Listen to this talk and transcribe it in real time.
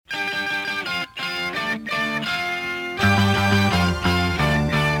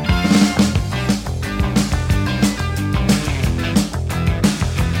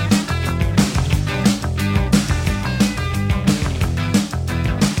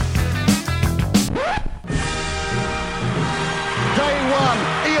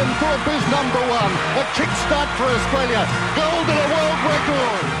for biz number one. A kickstart for Australia. Gold and a world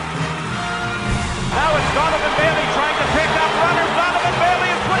record. Now it's Donovan Bailey trying to pick up runners. Donovan Bailey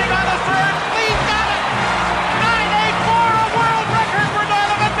is putting on the third. He's got it! 9.84, a world record for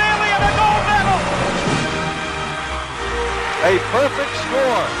Donovan Bailey and a gold medal! A perfect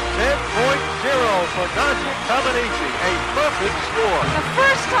score. 10.0 for Nadia Comaneci. A perfect score. The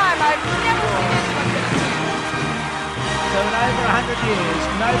first time I've never seen anyone get it. So in over 100 years,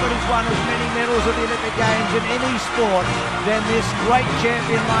 nobody's won as many medals at the Olympic Games in any sport than this great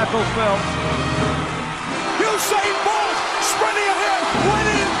champion, Michael Phelps. Usain Bolt sprinting ahead,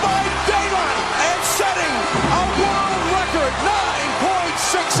 winning by daylight and setting a world record,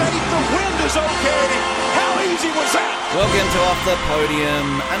 9.68. The wind is okay. How easy was that? Welcome to Off the Podium,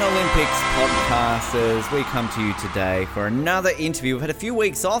 an Olympics podcast, as we come to you today for another interview. We've had a few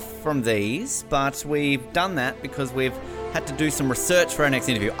weeks off from these, but we've done that because we've had to do some research for our next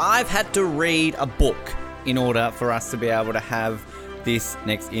interview. I've had to read a book in order for us to be able to have this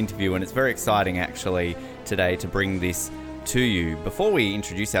next interview, and it's very exciting actually today to bring this to you. Before we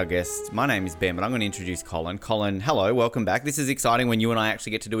introduce our guests, my name is Ben, but I'm going to introduce Colin. Colin, hello, welcome back. This is exciting when you and I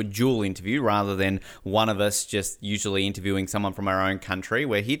actually get to do a dual interview rather than one of us just usually interviewing someone from our own country.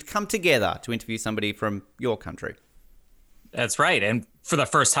 We're here to come together to interview somebody from your country. That's right. And for the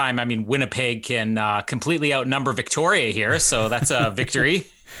first time, I mean, Winnipeg can completely outnumber Victoria here. So that's a victory.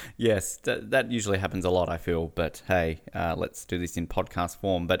 Yes, that usually happens a lot, I feel. But hey, let's do this in podcast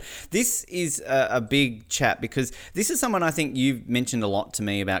form. But this is a big chat because this is someone I think you've mentioned a lot to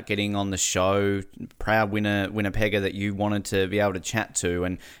me about getting on the show, proud Winnipegger that you wanted to be able to chat to.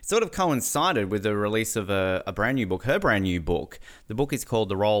 And it sort of coincided with the release of a brand new book, her brand new book. The book is called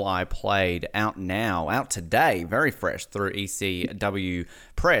The Role I Played, out today, very fresh through ECW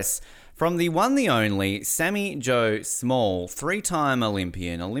Press. From the one, the only, Sami Jo Small, three-time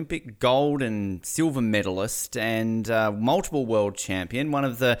Olympian, Olympic gold and silver medalist, and multiple world champion, one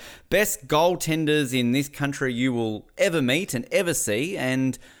of the best goaltenders in this country you will ever meet and ever see,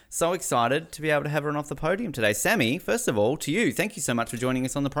 and so excited to be able to have her on Off the Podium today. Sami, first of all, to you, thank you so much for joining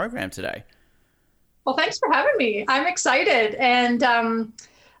us on the program today. Well, thanks for having me. I'm excited, and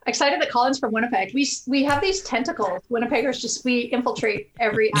excited that Colin's from Winnipeg. We have these tentacles. Winnipeggers we infiltrate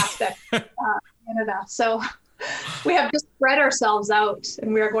every aspect of Canada. So we have just spread ourselves out,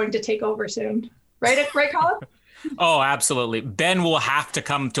 and we are going to take over soon. Right, Colin? Oh, absolutely. Ben will have to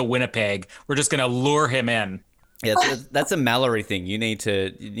come to Winnipeg. We're just going to lure him in. Yeah, that's a Mallory thing. You need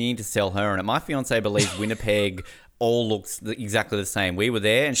to sell her on it. My fiance believes Winnipeg all looks exactly the same. We were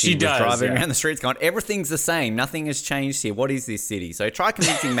there and she was driving around the streets going, everything's the same. Nothing has changed here. What is this city? So try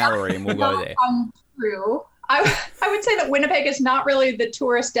convincing Mallory and we'll go there. True. I would say that Winnipeg is not really the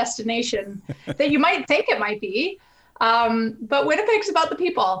tourist destination that you might think it might be. But Winnipeg's about the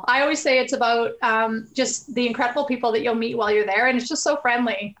people. I always say it's about just the incredible people that you'll meet while you're there. And it's just so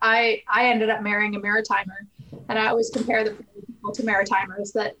friendly. I ended up marrying a Maritimer. And I always compare the people to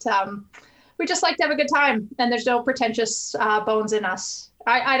Maritimers that we just like to have a good time, and there's no pretentious bones in us.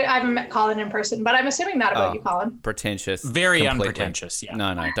 I haven't met Colin in person, but I'm assuming that about you, Colin. Pretentious. Very completely. Unpretentious, yeah.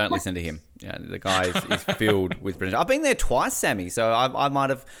 No, don't listen to him. Yeah, the guy is filled with pretentious. I've been there twice, Sami, so I might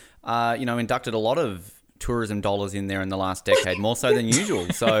have inducted a lot of tourism dollars in there in the last decade, more so than usual.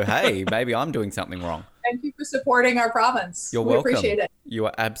 So, hey, maybe I'm doing something wrong. Thank you for supporting our province. You're welcome. We appreciate it. You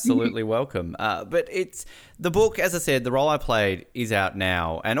are absolutely welcome. But it's the book, as I said, The Role I Played is out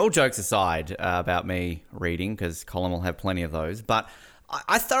now. And all jokes aside about me reading, because Colin will have plenty of those. But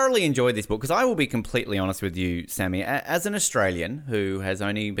I thoroughly enjoyed this book because I will be completely honest with you, Sami. As an Australian who has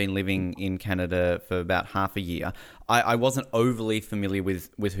only been living in Canada for about half a year, I wasn't overly familiar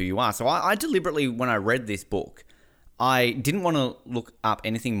with who you are. So I deliberately, when I read this book, I didn't want to look up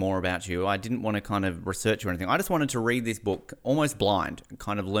anything more about you. I didn't want to kind of research or anything. I just wanted to read this book almost blind,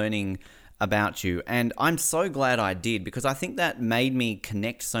 kind of learning about you. And I'm so glad I did because I think that made me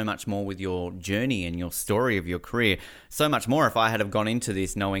connect so much more with your journey and your story of your career. So much more if I had have gone into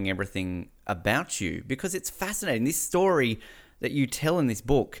this knowing everything about you, because it's fascinating. This story that you tell in this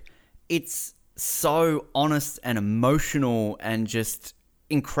book, it's so honest and emotional and just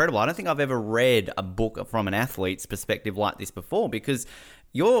incredible. I don't think I've ever read a book from an athlete's perspective like this before, because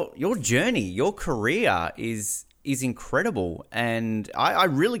your journey, your career is incredible, and I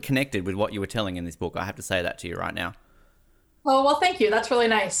really connected with what you were telling in this book. I have to say that to you right now. Oh, well, thank you. That's really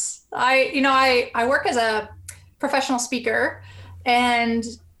nice. I work as a professional speaker, and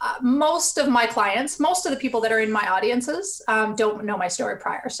most of my clients, most of the people that are in my audiences don't know my story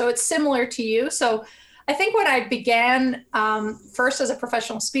prior. So it's similar to you. So I think when I began first as a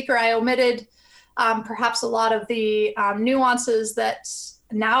professional speaker, I omitted perhaps a lot of the nuances that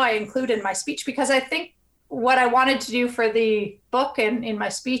now I include in my speech, because I think what I wanted to do for the book and in my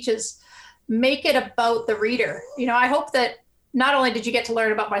speech is make it about the reader. I hope that not only did you get to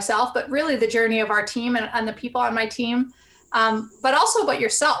learn about myself, but really the journey of our team and the people on my team, but also about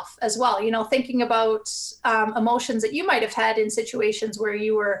yourself as well. Thinking about emotions that you might have had in situations where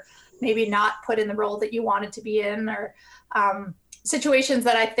you were maybe not put in the role that you wanted to be in, or situations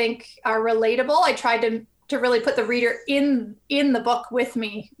that I think are relatable. I tried to really put the reader in the book with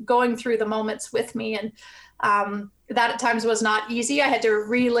me, going through the moments with me. And that at times was not easy. I had to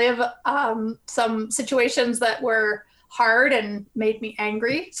relive some situations that were hard and made me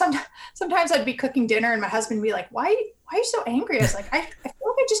angry. Sometimes I'd be cooking dinner and my husband would be like, why are you so angry? I was like, I feel like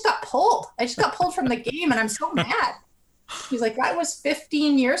I just got pulled. I just got pulled from the game and I'm so mad. He's like, that was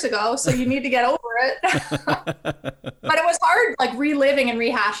 15 years ago, so you need to get over it. But it was hard, like reliving and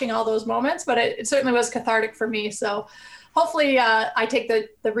rehashing all those moments, but it certainly was cathartic for me. So hopefully I take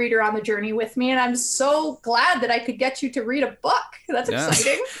the reader on the journey with me, and I'm so glad that I could get you to read a book. That's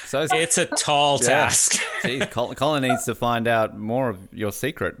exciting. So it's a tall task. Geez, Colin needs to find out more of your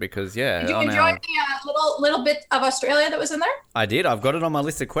secret because, Did you enjoy the little bit of Australia that was in there? I did. I've got it on my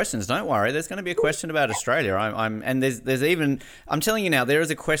list of questions. Don't worry. There's going to be a question about Australia. And there's even, I'm telling you now, there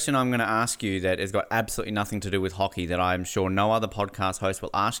is a question I'm going to ask you that has got absolutely nothing to do with hockey that I'm sure no other podcast host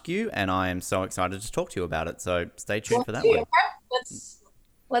will ask you, and I am so excited to talk to you about it. So stay tuned for that one.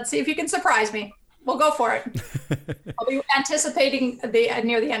 Let's see if you can surprise me. We'll go for it. I'll be anticipating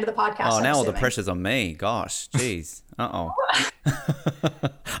near the end of the podcast. Oh, now all the pressure's on me. Gosh, jeez. Uh-oh.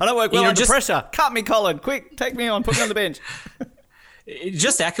 I don't work well under pressure. Cut me, Colin. Quick, take me on. Put me on the bench.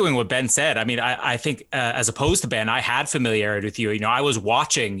 Just echoing what Ben said, I mean, I think as opposed to Ben, I had familiarity with you. I was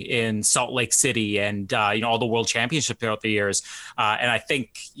watching in Salt Lake City and, all the world championships throughout the years. And I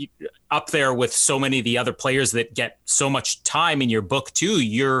think up there with so many of the other players that get so much time in your book too,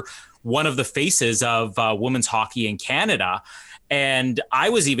 you're one of the faces of women's hockey in Canada. And I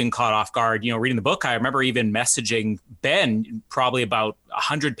was even caught off guard, reading the book. I remember even messaging Ben probably about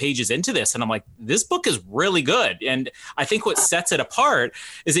 100 pages into this. And I'm like, this book is really good. And I think what sets it apart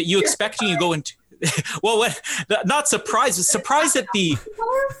is that you expect you go into, not surprised at the...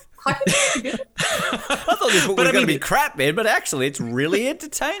 I thought this book was going to be crap, man, but actually it's really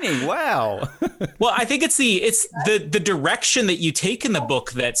entertaining. Wow. Well, I think it's the direction that you take in the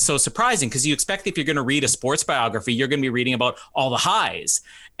book that's so surprising, because you expect if you're going to read a sports biography, you're going to be reading about all the highs.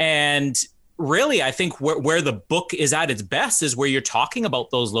 And really, I think where the book is at its best is where you're talking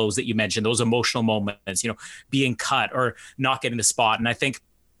about those lows that you mentioned, those emotional moments, being cut or not getting the spot. And I think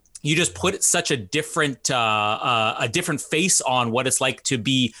you just put such a different face on what it's like to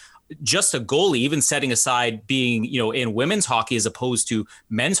be just a goalie, even setting aside being, in women's hockey as opposed to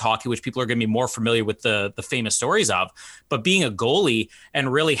men's hockey, which people are going to be more familiar with the famous stories of, but being a goalie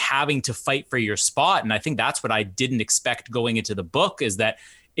and really having to fight for your spot. And I think that's what I didn't expect going into the book, is that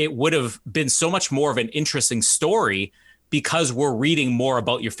it would have been so much more of an interesting story because we're reading more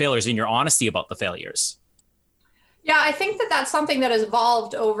about your failures and your honesty about the failures. Yeah, I think that's something that has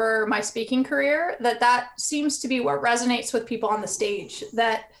evolved over my speaking career, that seems to be what resonates with people on the stage.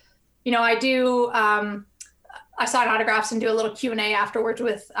 That, I do, I sign autographs and do a little Q&A afterwards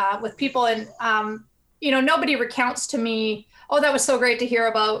with people. And, nobody recounts to me, oh, that was so great to hear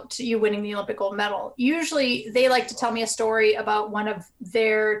about you winning the Olympic gold medal. Usually they like to tell me a story about one of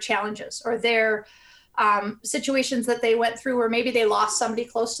their challenges or their situations that they went through, where maybe they lost somebody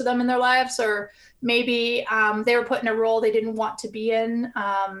close to them in their lives, or maybe they were put in a role they didn't want to be in.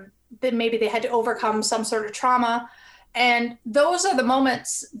 Then maybe they had to overcome some sort of trauma. And those are the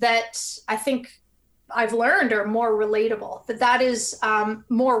moments that I think I've learned are more relatable, that is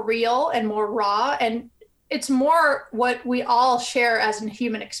more real and more raw. And it's more what we all share as a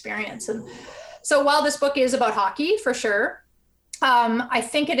human experience. And so while this book is about hockey, for sure, I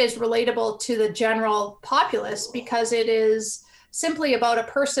think it is relatable to the general populace because it is simply about a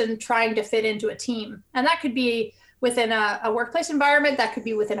person trying to fit into a team. And that could be within a workplace environment, that could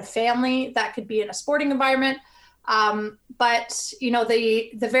be within a family, that could be in a sporting environment. But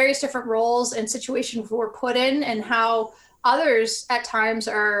the various different roles and situations we're put in, and how others at times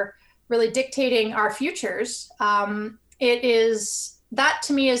are really dictating our futures. That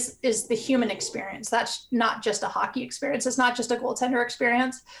to me is the human experience. That's not just a hockey experience. It's not just a goaltender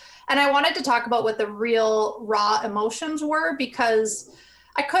experience. And I wanted to talk about what the real raw emotions were, because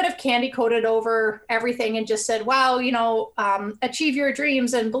I could have candy coated over everything and just said, wow, achieve your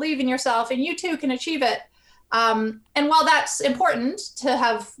dreams and believe in yourself and you too can achieve it. And while that's important to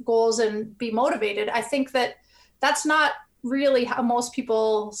have goals and be motivated, I think that that's not really how most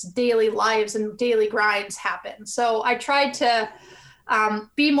people's daily lives and daily grinds happen. So I tried to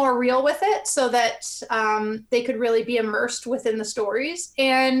be more real with it so that they could really be immersed within the stories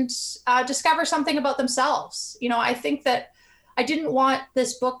and discover something about themselves. You know, I think that I didn't want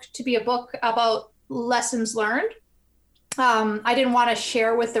this book to be a book about lessons learned. I didn't want to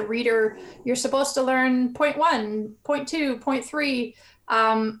share with the reader, you're supposed to learn point 1, point 2, point 3.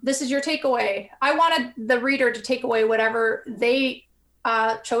 This is your takeaway. I wanted the reader to take away whatever they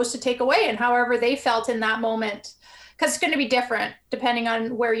chose to take away and however they felt in that moment. Because it's going to be different depending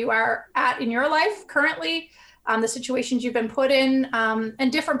on where you are at in your life currently, the situations you've been put in,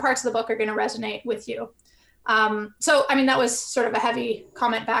 and different parts of the book are going to resonate with you. So, I mean, that was sort of a heavy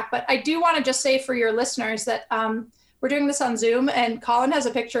comment back, but I do want to just say for your listeners that we're doing this on Zoom, and Colin has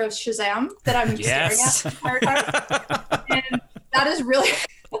a picture of Shazam that I'm staring at the entire time. And that is really,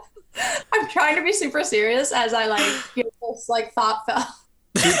 I'm trying to be super serious as I give this thought fell.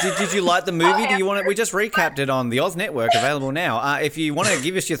 Did you like the movie? Do you want it? We just recapped it on the Oz Network, available now. If you want to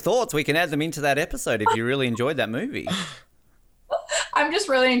give us your thoughts, we can add them into that episode if you really enjoyed that movie. I'm just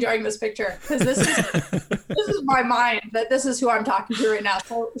really enjoying this picture because this is my mind that this is who I'm talking to right now.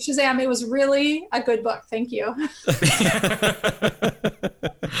 So Shazam, it was really a good book. Thank you.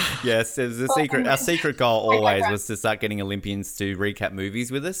 Yes, it was a secret. Our secret goal always was to start getting Olympians to recap movies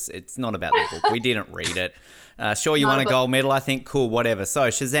with us. It's not about the book. We didn't read it. Sure, you won a gold medal. I think cool, whatever. So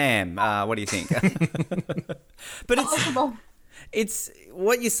Shazam, what do you think? But it's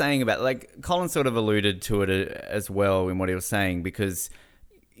what you're saying about, Colin sort of alluded to it as well in what he was saying, because,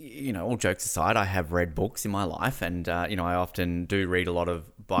 you know, all jokes aside, I have read books in my life, and, you know, I often do read a lot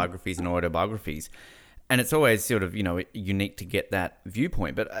of biographies and autobiographies, and it's always sort of, you know, unique to get that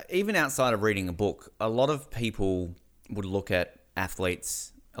viewpoint. But even outside of reading a book, a lot of people would look at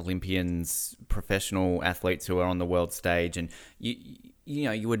athletes, Olympians, professional athletes who are on the world stage, and you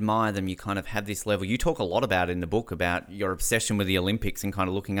know, you admire them, you kind of have this level. You talk a lot about in the book about your obsession with the Olympics and kind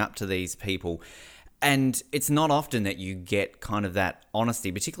of looking up to these people. And it's not often that you get kind of that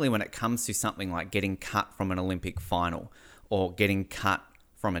honesty, particularly when it comes to something like getting cut from an Olympic final or getting cut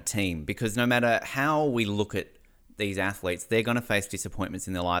from a team. Because no matter how we look at these athletes, they're going to face disappointments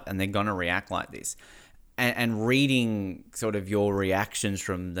in their life and they're going to react like this. And reading sort of your reactions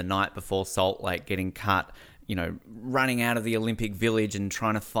from the night before Salt Lake getting cut, you know, running out of the Olympic Village and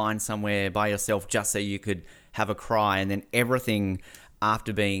trying to find somewhere by yourself just so you could have a cry, and then everything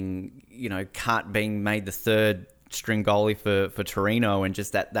after being, you know, cut, being made the third string goalie for Torino, and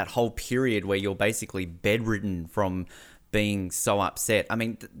just that whole period where you're basically bedridden from being so upset. I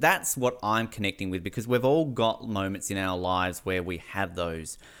mean, that's what I'm connecting with, because we've all got moments in our lives where we have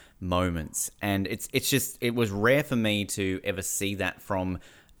those moments, and it was rare for me to ever see that from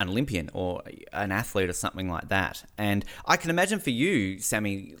an Olympian or an athlete or something like that. And I can imagine for you,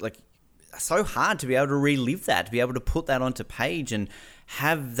 Sammy, so hard to be able to relive that, to be able to put that onto page and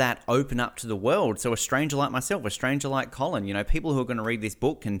have that open up to the world. So a stranger like myself, a stranger like Colin, you know, people who are going to read this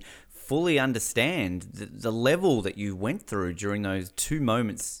book can fully understand the level that you went through during those 2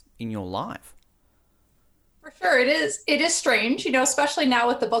 moments in your life. For sure, it is strange, you know, especially now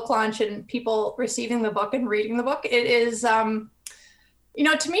with the book launch and people receiving the book and reading the book. It is, you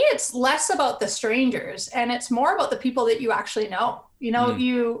know, to me, it's less about the strangers and it's more about the people that you actually know. You know,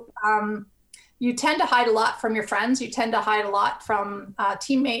 you tend to hide a lot from your friends. You tend to hide a lot from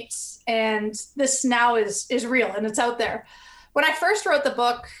teammates, and this now is real and it's out there. When I first wrote the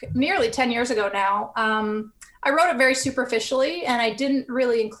book nearly 10 years ago now, I wrote it very superficially and I didn't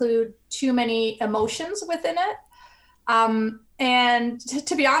really include too many emotions within it. And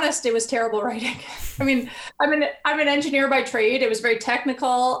to be honest, it was terrible writing. I mean, I'm an engineer by trade. It was very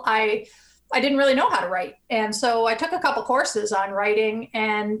technical. I didn't really know how to write. And so I took a couple courses on writing,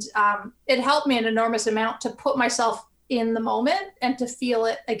 and it helped me an enormous amount to put myself in the moment and to feel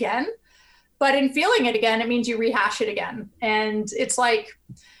it again. But in feeling it again, it means you rehash it again. And it's like,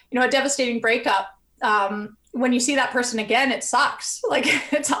 you know, a devastating breakup. When you see that person again, it sucks. Like,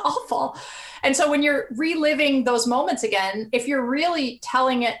 it's awful. And so when you're reliving those moments again, if you're really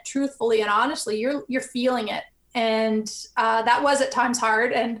telling it truthfully and honestly, you're feeling it. And that was at times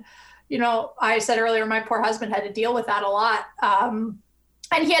hard. And, you know, I said earlier, my poor husband had to deal with that a lot.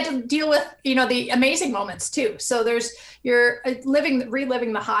 And he had to deal with, you know, the amazing moments too. So you're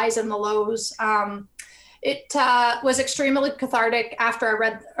reliving the highs and the lows. It was extremely cathartic. After I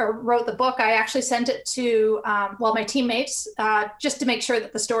read or wrote the book, I actually sent it to, my teammates, just to make sure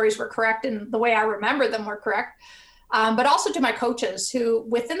that the stories were correct and the way I remember them were correct. But also to my coaches, who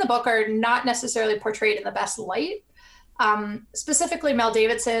within the book are not necessarily portrayed in the best light. Specifically Mel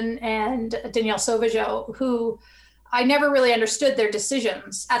Davidson and Danielle Sauvageau, who I never really understood their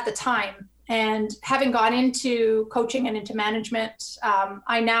decisions at the time. And having gone into coaching and into management,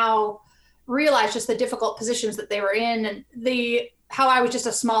 I now realize just the difficult positions that they were in, and how I was just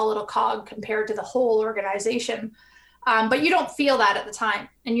a small little cog compared to the whole organization. But you don't feel that at the time,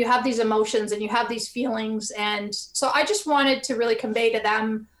 and you have these emotions and you have these feelings. And so I just wanted to really convey to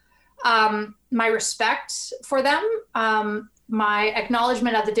them my respect for them, my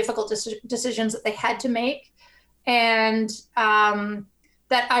acknowledgement of the difficult decisions that they had to make, and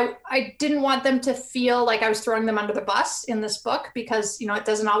that I didn't want them to feel like I was throwing them under the bus in this book, because, you know, it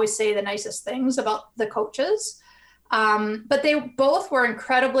doesn't always say the nicest things about the coaches. But they both were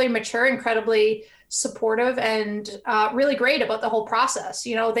incredibly mature, incredibly supportive, and really great about the whole process.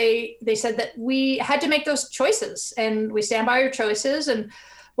 You know, they said that we had to make those choices, and we stand by your choices. And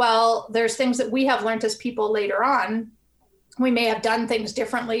while there's things that we have learned as people later on, we may have done things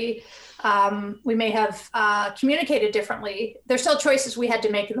differently. We may have communicated differently. There's still choices we had to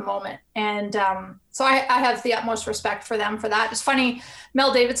make in the moment. And so I have the utmost respect for them for that. It's funny,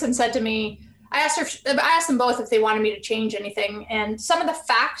 Mel Davidson said to me, I asked them both if they wanted me to change anything. And some of the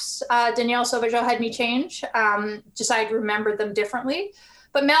facts Danielle Sauvageau had me change, just I'd remembered them differently.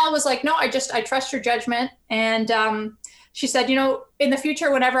 But Mel was like, no, I trust your judgment. And she said, you know, in the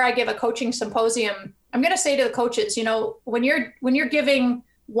future, whenever I give a coaching symposium, I'm going to say to the coaches, you know, when you're giving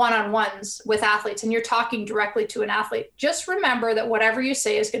one-on-ones with athletes and you're talking directly to an athlete, just remember that whatever you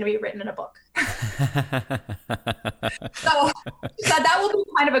say is going to be written in a book. So that will be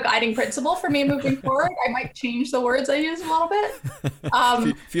kind of a guiding principle for me moving forward. I might change the words I use a little bit.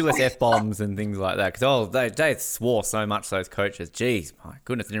 A few less F-bombs and things like that. Because, they swore so much, those coaches. Jeez, my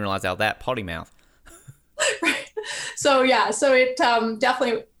goodness, I didn't realize how that potty mouth. Right. So, yeah, so it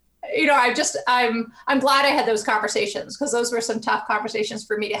definitely... You know, I'm glad I had those conversations, because those were some tough conversations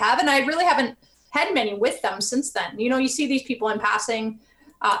for me to have. And I really haven't had many with them since then. You know, you see these people in passing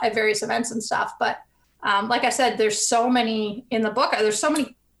at various events and stuff. But like I said, there's so many in the book. There's so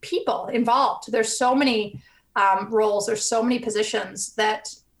many people involved. There's so many roles. There's so many positions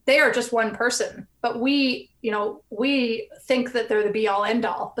that they are just one person. But we think that they're the be all end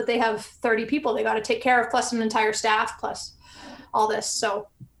all. But they have 30 people they got to take care of, plus an entire staff, plus all this. So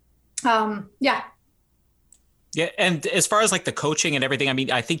yeah. And as far as like the coaching and everything, I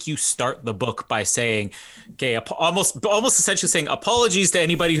mean, I think you start the book by saying, okay, almost essentially saying apologies to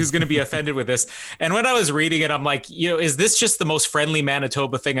anybody who's going to be offended with this. And when I was reading it, I'm like, you know, is this just the most friendly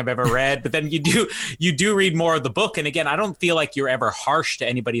Manitoba thing I've ever read? But then you do read more of the book. And again, I don't feel like you're ever harsh to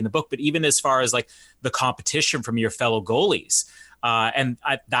anybody in the book, but even as far as like the competition from your fellow goalies,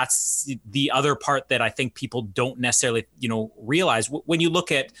 that's the other part that I think people don't necessarily, you know, realize. When you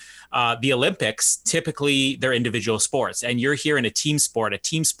look at the Olympics, typically they're individual sports, and you're here in a team sport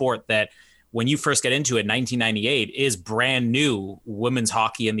that when you first get into it, 1998, is brand new women's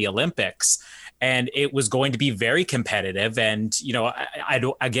hockey in the Olympics. And it was going to be very competitive. And, you know, I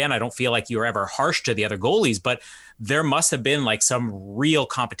don't feel like you were ever harsh to the other goalies, but there must have been like some real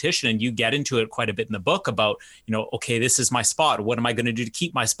competition. And you get into it quite a bit in the book about, you know, okay, this is my spot. What am I going to do to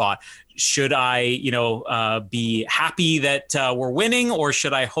keep my spot? Should I, you know, be happy that we're winning, or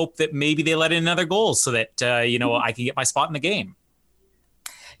should I hope that maybe they let in another goal so that, you know, I can get my spot in the game?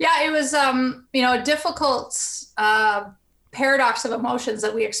 Yeah, it was, you know, a difficult paradox of emotions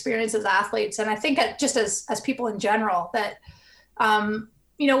that we experience as athletes. And I think just as people in general, that,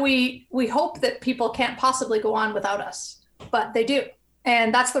 you know, we hope that people can't possibly go on without us, but they do.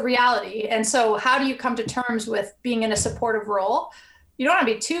 And that's the reality. And so how do you come to terms with being in a supportive role? You don't want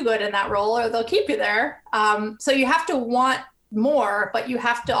to be too good in that role, or they'll keep you there. So you have to want more, but you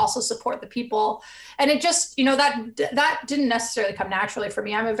have to also support the people. And it just, you know, that didn't necessarily come naturally for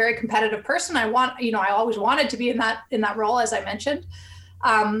me. I'm a very competitive person. I always wanted to be in that role, as I mentioned.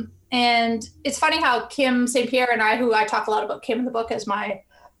 And it's funny how Kim St. Pierre and I, who I talk a lot about Kim in the book as my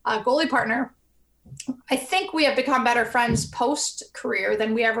goalie partner, I think we have become better friends post-career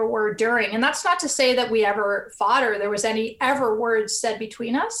than we ever were during. And that's not to say that we ever fought or there was any ever words said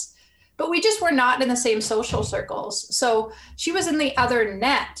between us, but we just were not in the same social circles. So she was in the other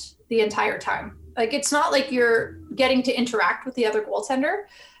net the entire time. Like, it's not like you're getting to interact with the other goaltender.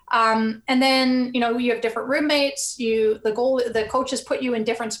 And then, you know, you have different roommates. The coaches put you in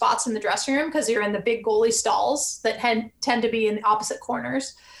different spots in the dressing room because you're in the big goalie stalls that tend to be in the opposite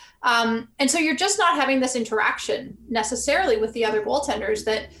corners. And so you're just not having this interaction necessarily with the other goaltenders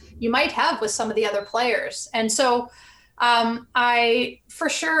that you might have with some of the other players. And so I for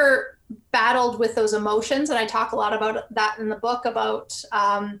sure battled with those emotions. And I talk a lot about that in the book about,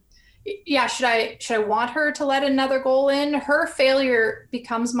 should I want her to let another goal in? Her failure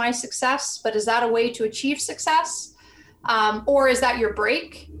becomes my success, but is that a way to achieve success? Or is that your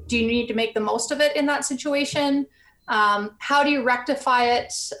break? Do you need to make the most of it in that situation? How do you rectify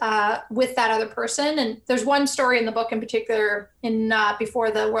it with that other person? And there's one story in the book in particular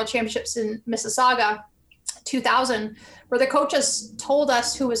before the World Championships in Mississauga, 2000, where the coaches told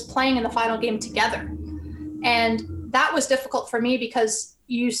us who was playing in the final game together. And that was difficult for me because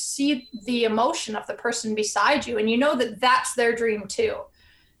you see the emotion of the person beside you and you know that that's their dream too.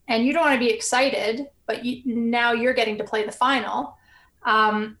 And you don't want to be excited, but now you're getting to play the final.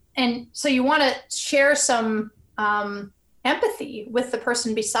 And so you want to share some empathy with the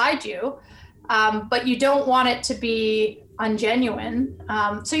person beside you, but you don't want it to be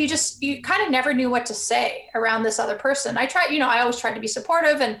ungenuine. So you kind of never knew what to say around this other person. I always tried to be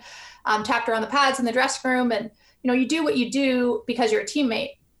supportive and tapped her on the pads in the dressing room. And, you do what you do because you're a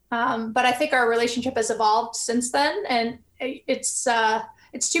teammate. But I think our relationship has evolved since then. And it's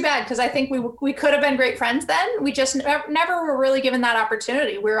too bad because I think we could have been great friends then. We just never were really given that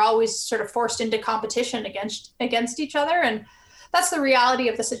opportunity. We were always sort of forced into competition against each other. And that's the reality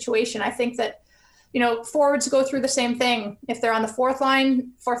of the situation. I think that, forwards go through the same thing. If they're on the fourth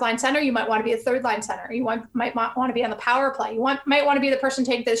line center, you might want to be a third line center. You might want to be on the power play. You might want to be the person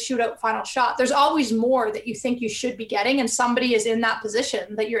taking the shootout final shot. There's always more that you think you should be getting, and somebody is in that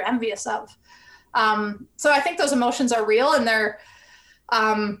position that you're envious of. So I think those emotions are real, and they're,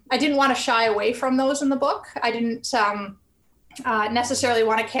 I didn't want to shy away from those in the book. I didn't necessarily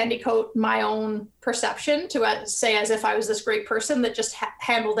want to candy coat my own perception to say as if I was this great person that just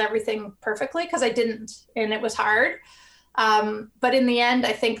handled everything perfectly, because I didn't, and it was hard. But in the end,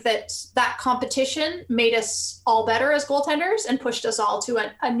 I think that competition made us all better as goaltenders and pushed us all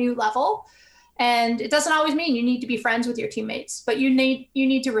to a new level. And it doesn't always mean you need to be friends with your teammates, but you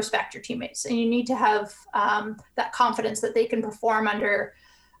need to respect your teammates, and you need to have that confidence that they can perform under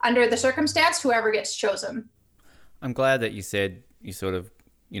the circumstance, whoever gets chosen. I'm glad that you said you sort of,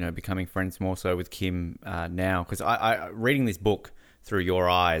 becoming friends more so with Kim now, because I reading this book through your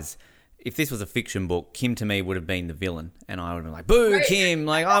eyes, if this was a fiction book, Kim to me would have been the villain, and I would have been like, boo, right. Kim,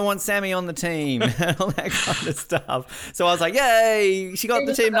 like, I want Sami on the team, all that kind of stuff. So I was like, yay, she got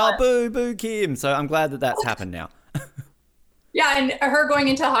the team, no, boo, Kim. So I'm glad that that's happened now. Yeah, and her going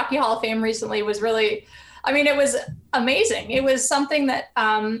into Hockey Hall of Fame recently was really, it was amazing. It was something that,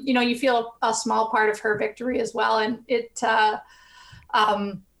 you feel a small part of her victory as well. And it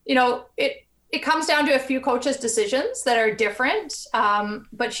comes down to a few coaches' decisions that are different,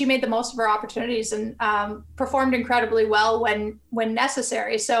 but she made the most of her opportunities and performed incredibly well when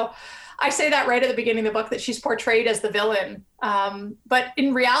necessary. So I say that right at the beginning of the book, that she's portrayed as the villain. But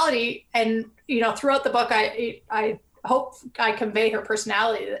in reality, and, throughout the book, I hope I convey her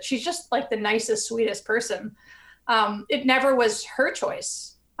personality, that she's just like the nicest, sweetest person. It never was her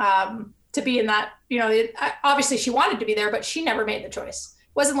choice to be in that, obviously she wanted to be there, but she never made the choice.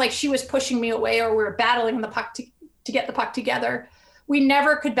 It wasn't like she was pushing me away or we were battling the puck to get the puck together. We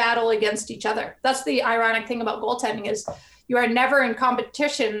never could battle against each other. That's the ironic thing about goaltending, is you are never in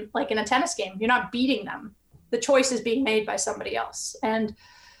competition like in a tennis game. You're not beating them. The choice is being made by somebody else. And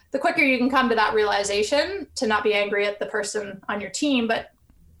the quicker you can come to that realization, to not be angry at the person on your team, but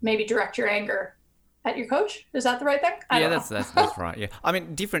maybe direct your anger at your coach. Is that the right thing? Yeah, that's right. Yeah.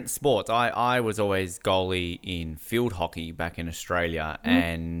 Different sports. I was always goalie in field hockey back in Australia,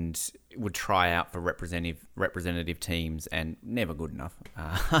 and would try out for representative teams, and never good enough.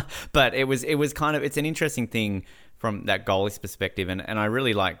 But it was kind of, it's an interesting thing from that goalie's perspective, and I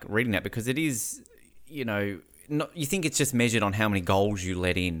really like reading that, because it is, you think it's just measured on how many goals you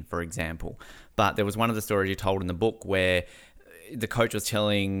let in, for example. But there was one of the stories you told in the book where the coach was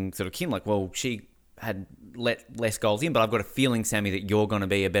telling sort of Kim, like, well, she had let less goals in, but I've got a feeling, Sami, that you're going to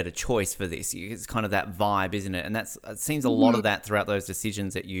be a better choice for this. It's kind of that vibe, isn't it? And it seems a lot of that throughout those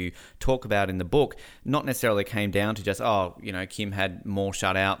decisions that you talk about in the book, not necessarily came down to just, Kim had more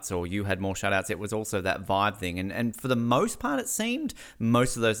shutouts or you had more shutouts. It was also that vibe thing. And for the most part, it seemed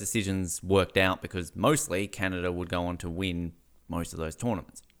most of those decisions worked out, because mostly Canada would go on to win most of those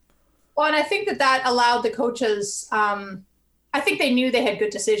tournaments. Well, and I think that allowed the coaches, I think they knew they had good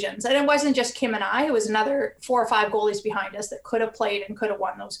decisions. And it wasn't just Kim and I, it was another 4 or 5 goalies behind us that could have played and could have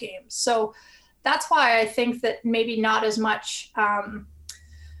won those games. So that's why I think that maybe not as much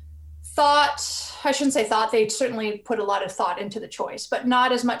thought, I shouldn't say thought, they certainly put a lot of thought into the choice, but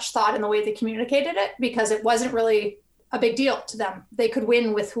not as much thought in the way they communicated it, because it wasn't really a big deal to them. They could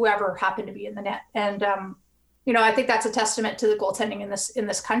win with whoever happened to be in the net. And, I think that's a testament to the goaltending in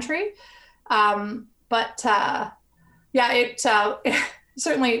this country. It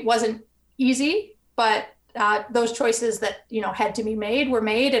certainly wasn't easy, but those choices that, had to be made were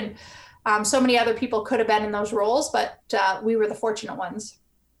made. And So many other people could have been in those roles, but we were the fortunate ones.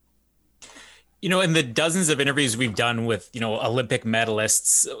 In the dozens of interviews we've done with, Olympic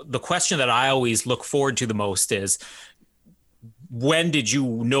medalists, the question that I always look forward to the most is, when did you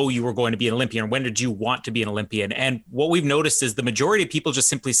know you were going to be an Olympian? When did you want to be an Olympian? And what we've noticed is the majority of people just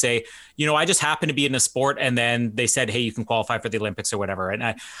simply say, I just happen to be in a sport. And then they said, hey, you can qualify for the Olympics or whatever.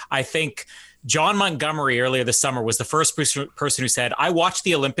 And I think John Montgomery earlier this summer was the first person who said, I watched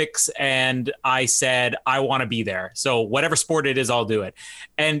the Olympics and I said, I want to be there. So whatever sport it is, I'll do it.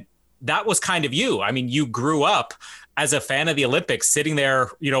 And that was kind of you. I mean, you grew up as a fan of the Olympics, sitting there,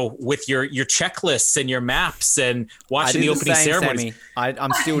 with your checklists and your maps and watching the opening ceremonies. Sammy.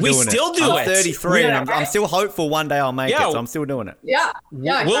 I'm still doing it. We still do it. I'm 33 and I'm still hopeful one day I'll make it, so I'm still doing it. Yeah.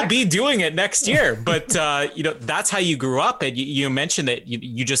 Exactly. We'll be doing it next year. But, that's how you grew up. And you mentioned that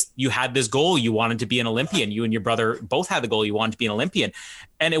you had this goal. You wanted to be an Olympian. You and your brother both had the goal. You wanted to be an Olympian.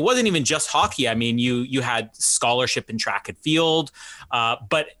 And it wasn't even just hockey. I mean, you had scholarship in track and field,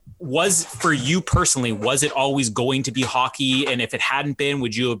 but for you personally, was it always going to be hockey? And if it hadn't been,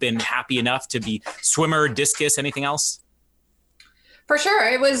 would you have been happy enough to be swimmer, discus, anything else? For sure.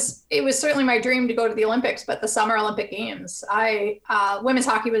 It was certainly my dream to go to the Olympics, but the Summer Olympic Games, women's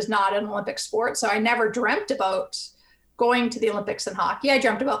hockey was not an Olympic sport. So I never dreamt about going to the Olympics in hockey. I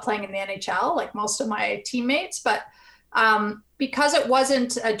dreamt about playing in the NHL like most of my teammates, but because it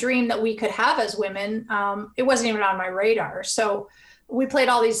wasn't a dream that we could have as women, it wasn't even on my radar. So we played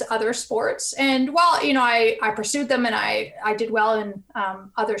all these other sports, and while, I pursued them and I did well in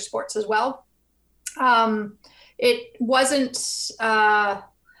other sports as well. It wasn't,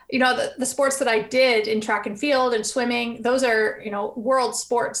 the sports that I did in track and field and swimming, those are, world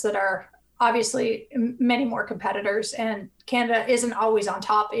sports that are obviously many more competitors, and Canada isn't always on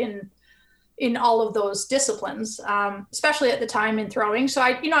top in all of those disciplines, especially at the time in throwing. So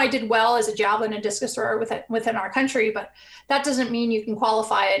I did well as a javelin and discus thrower within our country, but that doesn't mean you can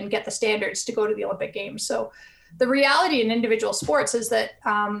qualify and get the standards to go to the Olympic Games. So the reality in individual sports is that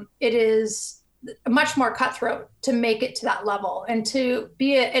it is much more cutthroat to make it to that level. And to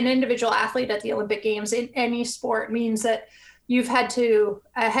be an individual athlete at the Olympic Games in any sport means that you've had to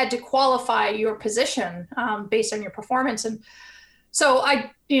qualify your position based on your performance. And so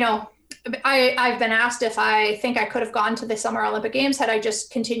I've been asked if I think I could have gone to the Summer Olympic Games had I just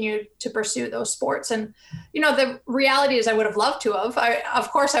continued to pursue those sports. And, the reality is I would have loved to have.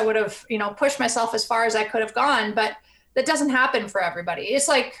 Of course, I would have, pushed myself as far as I could have gone, but that doesn't happen for everybody. It's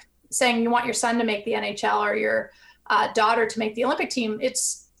like saying you want your son to make the NHL or your daughter to make the Olympic team.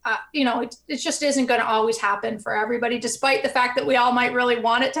 It's, it just isn't going to always happen for everybody, despite the fact that we all might really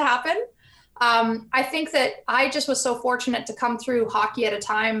want it to happen. I think that I just was so fortunate to come through hockey at a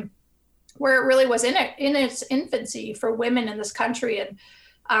time where it really was in its infancy for women in this country. And,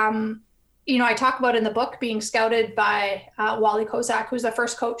 I talk about in the book being scouted by Wally Kozak, who's the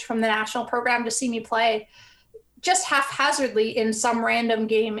first coach from the national program to see me play just haphazardly in some random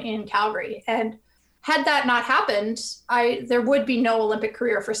game in Calgary. And had that not happened, there would be no Olympic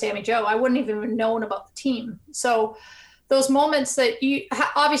career for Sami Jo. I wouldn't even have known about the team. So those moments that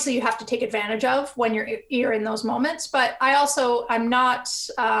obviously you have to take advantage of when you're in those moments, but I'm not,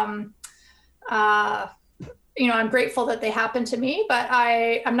 I'm grateful that they happened to me, but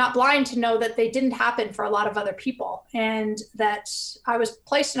I'm not blind to know that they didn't happen for a lot of other people, and that I was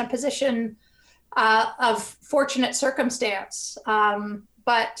placed in a position of fortunate circumstance.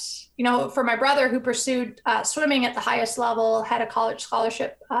 But, for my brother, who pursued swimming at the highest level, had a college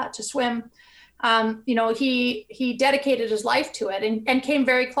scholarship to swim, he dedicated his life to it and came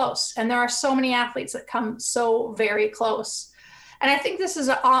very close. And there are so many athletes that come so very close. And I think this is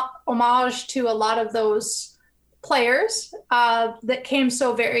an homage to a lot of those players that came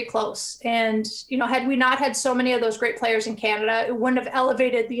so very close. And, had we not had so many of those great players in Canada, it wouldn't have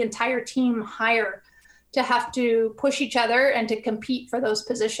elevated the entire team higher to have to push each other and to compete for those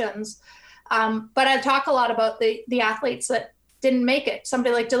positions. But I talk a lot about the athletes that didn't make it.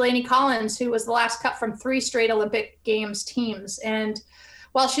 Somebody like Delaney Collins, who was the last cut from 3 straight Olympic Games teams. And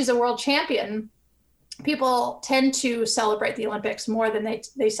while she's a world champion, people tend to celebrate the Olympics more than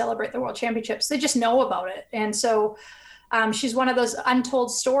they celebrate the World Championships. They just know about it. And so she's one of those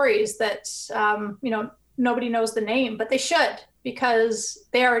untold stories that, nobody knows the name, but they should, because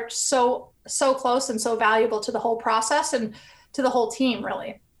they are so close and so valuable to the whole process and to the whole team,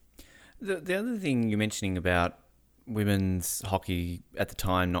 really. The other thing you're mentioning about women's hockey at the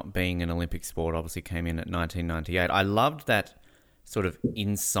time not being an Olympic sport obviously came in at 1998. I loved that sort of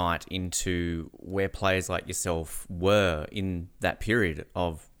insight into where players like yourself were in that period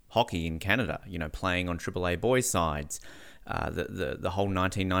of hockey in Canada, playing on AAA boys sides, the whole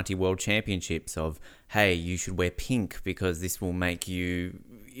 1990 World Championships of, hey, you should wear pink because this will make you,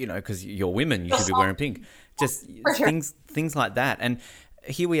 because you're women, you should be wearing pink. Just things like that. And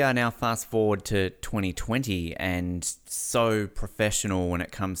here we are now, fast forward to 2020, and so professional when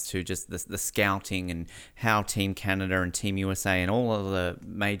it comes to just the scouting and how Team Canada and Team USA and all of the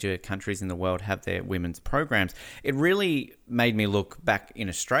major countries in the world have their women's programs. It really made me look back in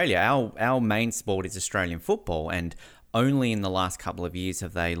Australia. Our main sport is Australian football, and only in the last couple of years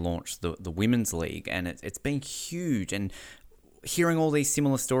have they launched the Women's League, and it's been huge. And hearing all these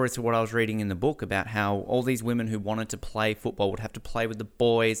similar stories to what I was reading in the book about how all these women who wanted to play football would have to play with the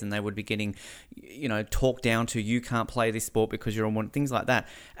boys, and they would be getting, talked down to, you can't play this sport because you're a woman, things like that.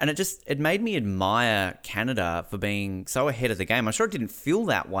 And it made me admire Canada for being so ahead of the game. I'm sure it didn't feel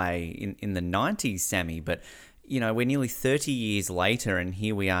that way in the 90s, Sammy, but we're nearly 30 years later, and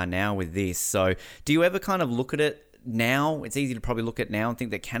here we are now with this. So do you ever kind of look at it now? It's easy to probably look at now and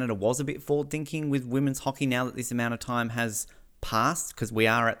think that Canada was a bit forward thinking with women's hockey now that this amount of time has passed, because we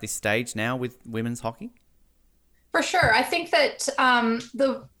are at this stage now with women's hockey? For sure. I think that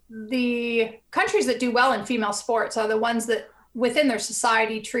the countries that do well in female sports are the ones that within their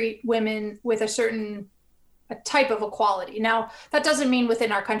society treat women with a certain type of equality. Now, that doesn't mean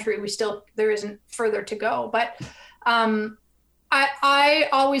within our country there isn't further to go, but I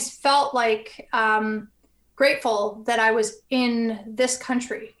always felt like grateful that I was in this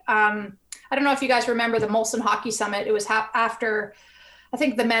country. I don't know if you guys remember the Molson Hockey Summit. It was after, I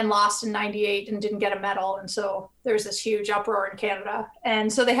think the men lost in '98 and didn't get a medal. And so there's this huge uproar in Canada.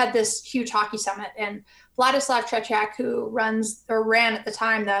 And so they had this huge hockey summit. And Vladislav Tretiak, who ran at the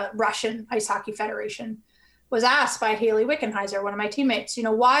time the Russian Ice Hockey Federation, was asked by Haley Wickenheiser, one of my teammates,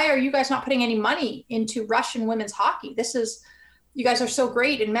 why are you guys not putting any money into Russian women's hockey? You guys are so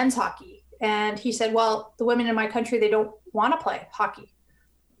great in men's hockey. And he said, well, the women in my country, they don't want to play hockey.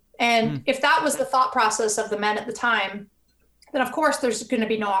 And if that was the thought process of the men at the time, then of course there's going to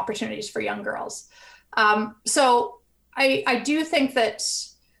be no opportunities for young girls. So I do think that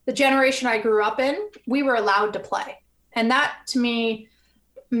the generation I grew up in, we were allowed to play. And that to me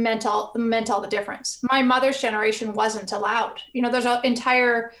meant all the difference. My mother's generation wasn't allowed. There's an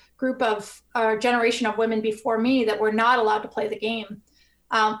entire group of generation of women before me that were not allowed to play the game.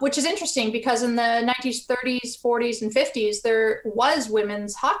 Which is interesting because in the 1930s, 30s, 40s, and 50s, there was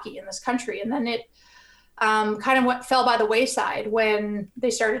women's hockey in this country. And then it kind of fell by the wayside when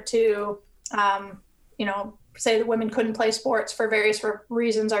they started to, say that women couldn't play sports for various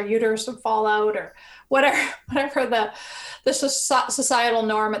reasons. Our uterus would fall out or whatever the societal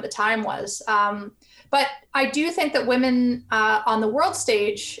norm at the time was. But I do think that women on the world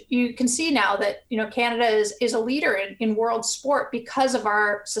stage, you can see now that, Canada is a leader in world sport because of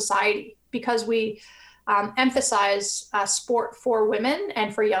our society, because we emphasize sport for women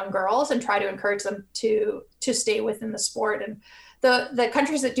and for young girls and try to encourage them to stay within the sport. And the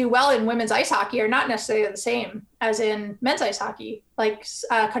countries that do well in women's ice hockey are not necessarily the same as in men's ice hockey. Like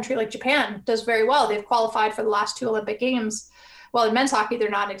a country like Japan does very well. They've qualified for the last 2 Olympic Games. Well, in men's hockey, they're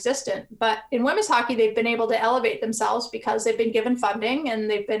non-existent. But in women's hockey, they've been able to elevate themselves because they've been given funding,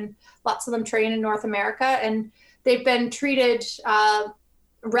 and lots of them train in North America, and they've been treated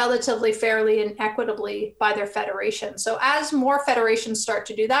relatively fairly and equitably by their federation. So as more federations start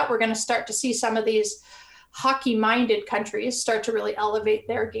to do that, we're going to start to see some of these hockey-minded countries start to really elevate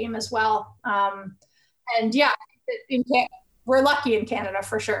their game as well. And yeah, we're lucky in Canada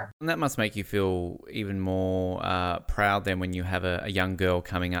for sure. And that must make you feel even more proud then when you have a young girl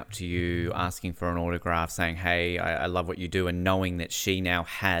coming up to you asking for an autograph, saying, hey, I love what you do, and knowing that she now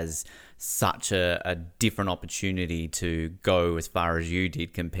has such a different opportunity to go as far as you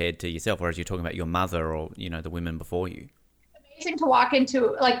did compared to yourself, whereas you're talking about your mother or, the women before you. Amazing to walk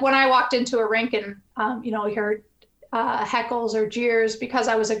into, like when I walked into a rink and, you heard heckles or jeers because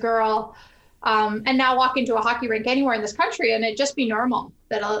I was a girl. And now walk into a hockey rink anywhere in this country and it just be normal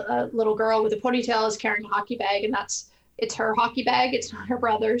that a little girl with a ponytail is carrying a hockey bag, and it's her hockey bag. It's not her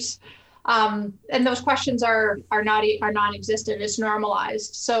brother's. And those questions are non-existent. It's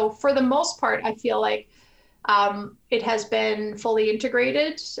normalized. So for the most part, I feel like it has been fully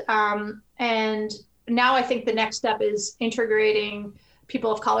integrated. And now I think the next step is integrating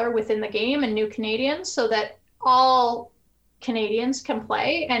people of color within the game and new Canadians so that all Canadians can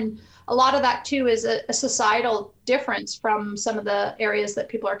play. And a lot of that too is a societal difference from some of the areas that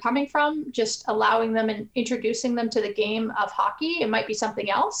people are coming from, just allowing them and introducing them to the game of hockey. It might be something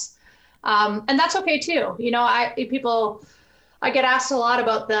else. And that's okay too. I get asked a lot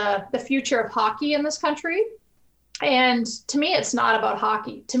about the future of hockey in this country. And to me, it's not about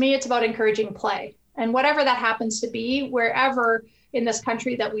hockey. To me, it's about encouraging play. And whatever that happens to be, wherever in this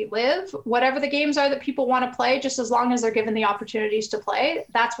country that we live, whatever the games are that people want to play, just as long as they're given the opportunities to play,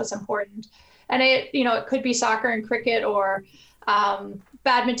 that's what's important. And it could be soccer and cricket, or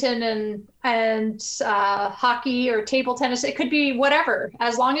badminton and hockey or table tennis. It could be whatever,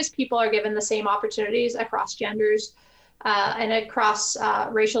 as long as people are given the same opportunities across genders and across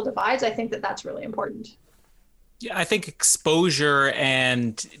racial divides. I think that that's really important. Yeah, I think exposure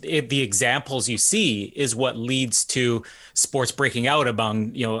and the examples you see is what leads to sports breaking out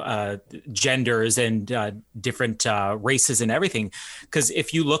among, genders and different races and everything. Because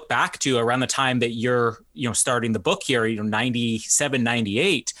if you look back to around the time that you're, starting the book here, 97,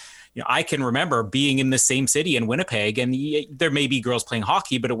 98, I can remember being in the same city in Winnipeg, and there may be girls playing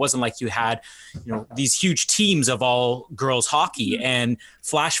hockey, but it wasn't like you had, these huge teams of all girls hockey. And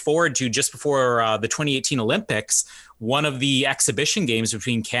flash forward to just before the 2018 Olympics, one of the exhibition games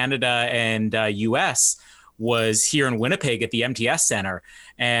between Canada and US was here in Winnipeg at the MTS Center.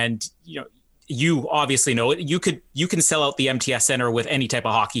 And, you obviously know it. You can sell out the MTS Center with any type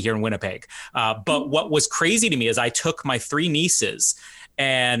of hockey here in Winnipeg. But what was crazy to me is I took my 3 nieces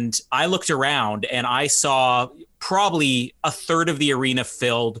and I looked around and I saw probably a third of the arena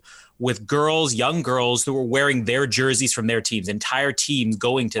filled with girls, young girls who were wearing their jerseys from their teams, entire teams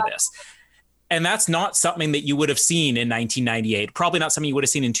going to this. And that's not something that you would have seen in 1998, probably not something you would have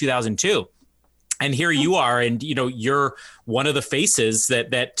seen in 2002. And here you are, and you're one of the faces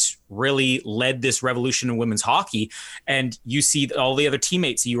that really led this revolution in women's hockey. And you see all the other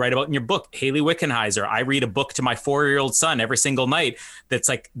teammates that you write about in your book, Haley Wickenheiser. I read a book to my 4-year-old son every single night that's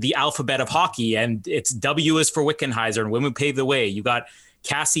like the alphabet of hockey, and it's W is for Wickenheiser and Women Pave the Way. You got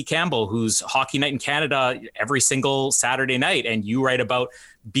Cassie Campbell, who's Hockey Night in Canada every single Saturday night, and you write about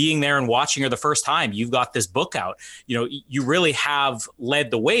being there and watching her the first time. You've got this book out. You really have led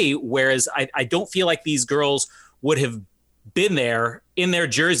the way, whereas I don't feel like these girls would have been there in their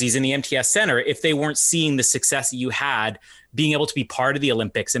jerseys in the MTS Center if they weren't seeing the success that you had, being able to be part of the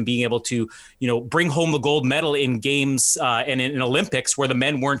Olympics and being able to, bring home the gold medal in games and in Olympics where the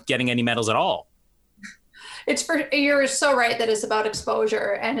men weren't getting any medals at all. You're so right that it's about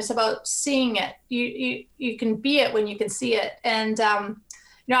exposure and it's about seeing it. You can be it when you can see it. And,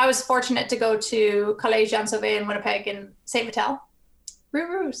 I was fortunate to go to Collège Jean Sauvé in Winnipeg in St. Vital.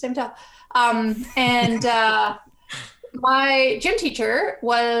 St. Vital. My gym teacher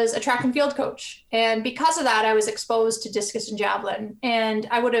was a track and field coach. And because of that, I was exposed to discus and javelin. And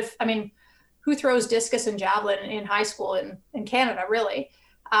who throws discus and javelin in high school in Canada, really?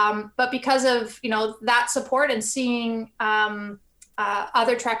 But because of, that support and seeing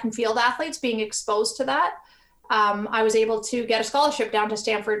other track and field athletes being exposed to that, I was able to get a scholarship down to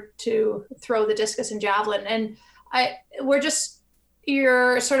Stanford to throw the discus and javelin. And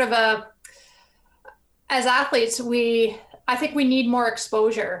you're sort of as athletes, I think we need more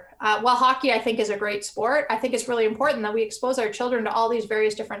exposure. While hockey, I think, is a great sport, I think it's really important that we expose our children to all these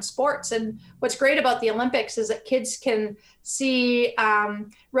various different sports. And what's great about the Olympics is that kids can see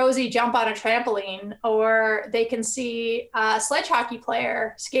Rosie jump on a trampoline, or they can see a sledge hockey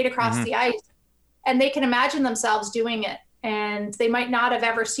player skate across the ice, and they can imagine themselves doing it. And they might not have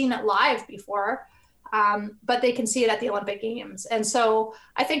ever seen it live before, but they can see it at the Olympic Games. And so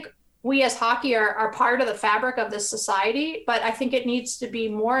I think we as hockey are part of the fabric of this society, but I think it needs to be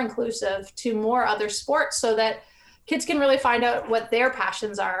more inclusive to more other sports so that kids can really find out what their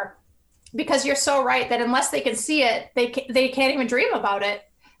passions are. Because you're so right that unless they can see it, they can't even dream about it.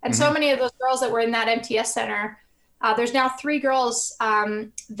 And so many of those girls that were in that MTS Center, there's now 3 girls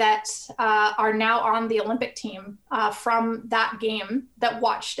that are now on the Olympic team from that game that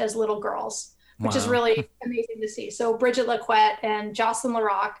watched as little girls, which is really amazing to see. So Bridget Laquette and Jocelyn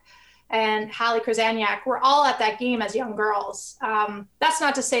Larocque and Hallie Krasaniak were all at that game as young girls. That's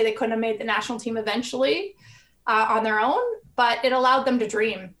not to say they couldn't have made the national team eventually on their own, but it allowed them to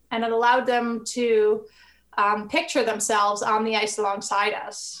dream, and it allowed them to picture themselves on the ice alongside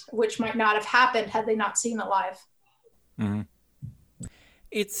us, which might not have happened had they not seen it live. Mm-hmm.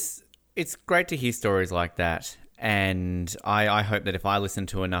 It's great to hear stories like that. And I hope that if I listen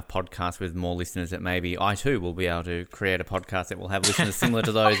to enough podcasts with more listeners, that maybe I too will be able to create a podcast that will have listeners similar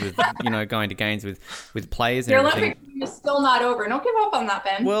to those with, going to games with players and everything. Your Olympic dream is still not over. Don't give up on that,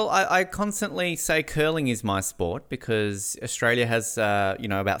 Ben. Well, I constantly say curling is my sport because Australia has,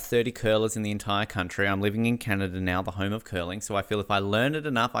 about 30 curlers in the entire country. I'm living in Canada now, the home of curling. So I feel if I learned it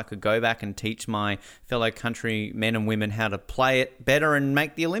enough, I could go back and teach my fellow countrymen and women how to play it better and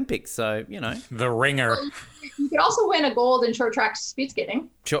make the Olympics. So, The ringer. You could also win a gold in short track speed skating.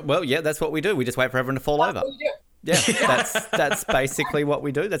 Sure. Well, yeah, that's what we do. We just wait for everyone to fall over. Yeah, that's basically what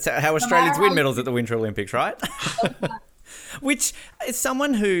we do. That's how Australians win medals at the Winter Olympics, right? Which is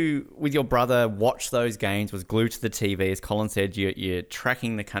someone who, with your brother, watched those games, was glued to the TV. As Colin said, you're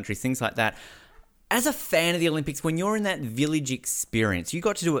tracking the country, things like that. As a fan of the Olympics, when you're in that village experience, you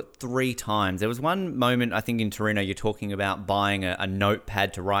got to do it 3 times. There was one moment, I think, in Torino, you're talking about buying a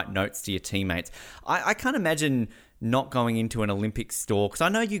notepad to write notes to your teammates. I can't imagine not going into an Olympic store, because I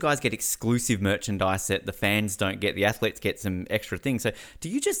know you guys get exclusive merchandise that the fans don't get. The athletes get some extra things. So do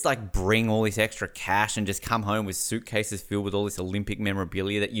you just like bring all this extra cash and just come home with suitcases filled with all this Olympic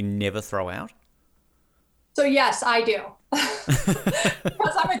memorabilia that you never throw out? So yes, I do.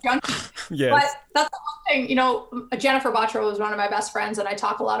 Because I'm a junkie. Yes. But that's the one thing, you know, Jennifer Bottrell was one of my best friends, and I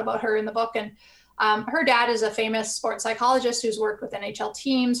talk a lot about her in the book. And her dad is a famous sports psychologist who's worked with NHL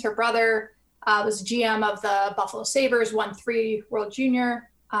teams. Her brother was GM of the Buffalo Sabres, won 3 World Junior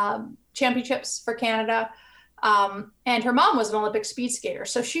championships for Canada. And her mom was an Olympic speed skater.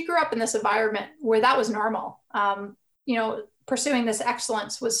 So she grew up in this environment where that was normal. You know, pursuing this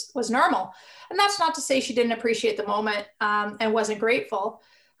excellence was normal. And that's not to say she didn't appreciate the moment and wasn't grateful.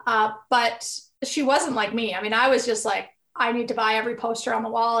 But she wasn't like me. I mean, I was just like, I need to buy every poster on the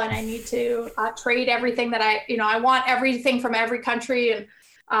wall, and I need to trade everything that I want everything from every country. And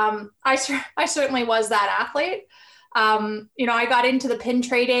I certainly was that athlete. You know, I got into the pin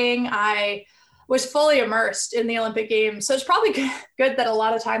trading. I was fully immersed in the Olympic Games. So it's probably good that a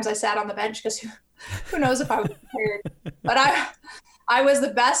lot of times I sat on the bench, because who knows if I was prepared. But I was the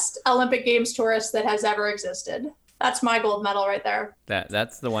best Olympic Games tourist that has ever existed. That's my gold medal right there.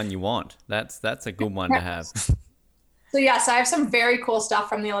 That's the one you want. That's a good one to have. So yes, I have some very cool stuff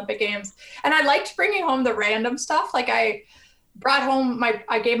from the Olympic Games. And I liked bringing home the random stuff. Like I brought home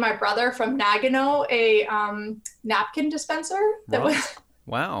I gave my brother from Nagano a napkin dispenser. That was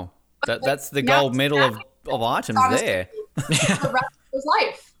wow. That's the gold medal of items there. The rest of his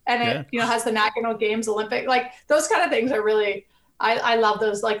life. And it, you know, has the Nagano Games Olympic, like those kind of things are really, I love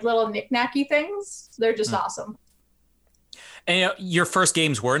those like little knick-knacky things. They're just awesome. And you know, your first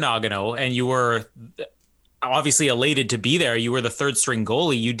games were Nagano, and you were obviously elated to be there. You were the 3rd string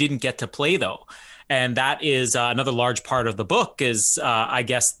goalie. You didn't get to play though. And that is another large part of the book is, I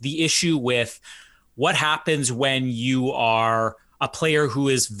guess, the issue with what happens when you are a player who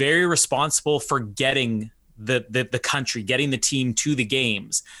is very responsible for getting the country, getting the team to the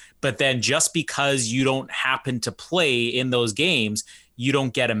games. But then just because you don't happen to play in those games, you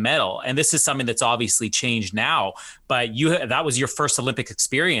don't get a medal. And this is something that's obviously changed now, but that was your first Olympic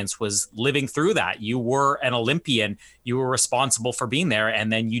experience, was living through that. You were an Olympian, you were responsible for being there,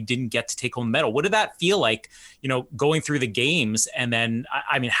 and then you didn't get to take home a medal. What did that feel like, you know, going through the games? And then,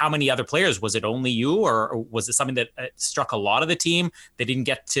 I mean, how many other players? Was it only you, or was it something that struck a lot of the team? They didn't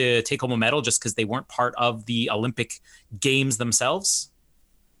get to take home a medal just because they weren't part of the Olympic Games themselves?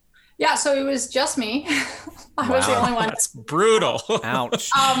 Yeah, so it was just me. I was the only one. That's brutal.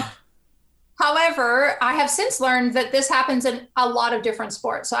 Ouch. However, I have since learned that this happens in a lot of different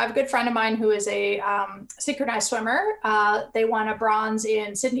sports. So I have a good friend of mine who is a synchronized swimmer. They won a bronze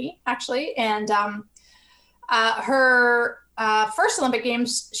in Sydney, actually. And her first Olympic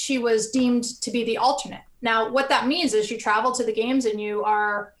Games, she was deemed to be the alternate. Now, what that means is you travel to the games and you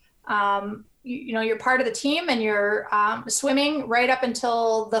are you know, you're part of the team, and you're swimming right up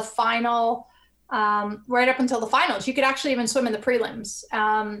until the finals. You could actually even swim in the prelims.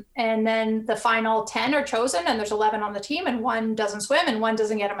 And then the final 10 are chosen, and there's 11 on the team, and 1 doesn't swim and 1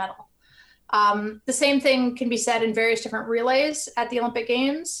 doesn't get a medal. The same thing can be said in various different relays at the Olympic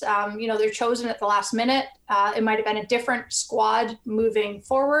Games. You know, they're chosen at the last minute. It might've been a different squad moving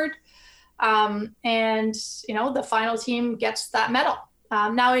forward. And, you know, the final team gets that medal.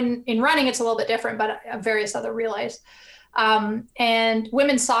 Now in running, it's a little bit different, but various other relays. And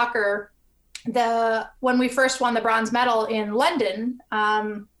women's soccer, when we first won the bronze medal in London,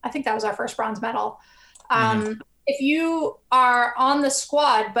 I think that was our first bronze medal. If you are on the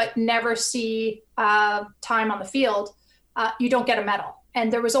squad but never see time on the field, you don't get a medal.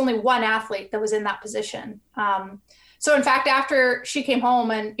 And there was only 1 athlete that was in that position. So in fact, after she came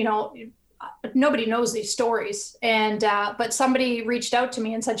home, and, you know, nobody knows these stories. And, but somebody reached out to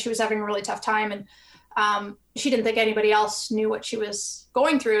me and said she was having a really tough time. And she didn't think anybody else knew what she was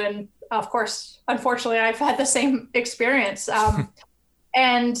going through. And of course, unfortunately, I've had the same experience.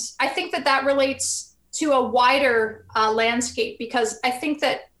 And I think that relates to a wider landscape, because I think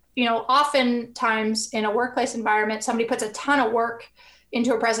that, you know, oftentimes in a workplace environment, somebody puts a ton of work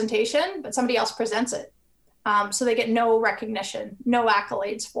into a presentation, but somebody else presents it. So they get no recognition, no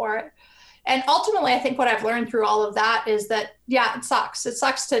accolades for it. And ultimately, I think what I've learned through all of that is that, yeah, it sucks. It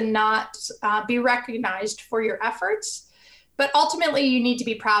sucks to not be recognized for your efforts. But ultimately, you need to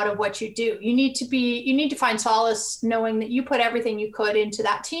be proud of what you do. You need to find solace knowing that you put everything you could into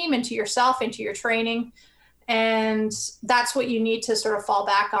that team, into yourself, into your training. And that's what you need to sort of fall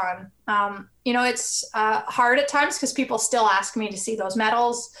back on. It's hard at times because people still ask me to see those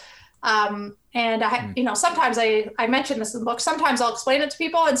medals. And sometimes I mentioned this in the book, sometimes I'll explain it to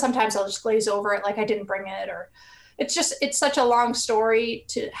people and sometimes I'll just glaze over it like I didn't bring it, or it's such a long story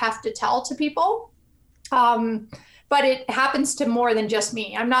to have to tell to people. But it happens to more than just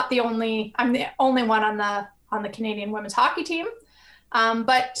me. I'm the only one on the Canadian women's hockey team.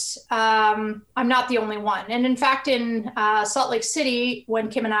 But I'm not the only one. And in fact, in Salt Lake City, when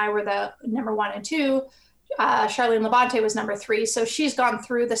Kim and I were the number 1 and 2, Charlene Labonte was number 3. So she's gone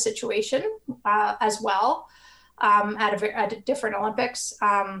through the situation as well at a different Olympics.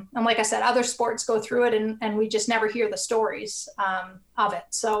 And like I said, other sports go through it and we just never hear the stories of it.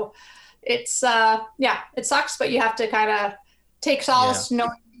 So it's, it sucks, but you have to kind of take solace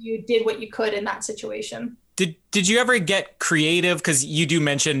knowing you did what you could in that situation. Did you ever get creative? Because you do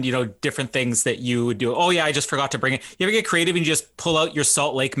mention, different things that you would do. Oh yeah, I just forgot to bring it. You ever get creative and you just pull out your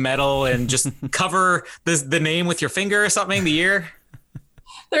Salt Lake medal and just cover the name with your finger or something, the year?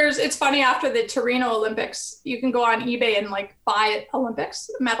 It's funny, after the Torino Olympics, you can go on eBay and buy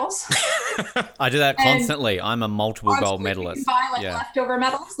Olympics medals. I do that constantly. I'm a multiple gold medalist. You can buy leftover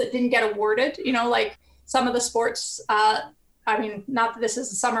medals that didn't get awarded. Some of the sports, not that this is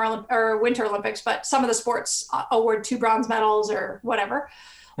the Summer or Winter Olympics, but some of the sports award 2 bronze medals or whatever,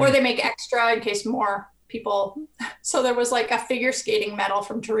 or they make extra in case more people. So there was a figure skating medal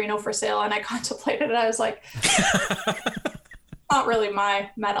from Torino for sale, and I contemplated it. I was like, not really my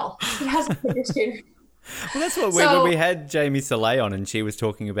medal. It has a figure skater. Well, that's what when we had Jamie Soleil on, and she was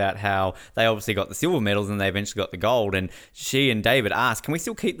talking about how they obviously got the silver medals and they eventually got the gold, and she and David asked, can we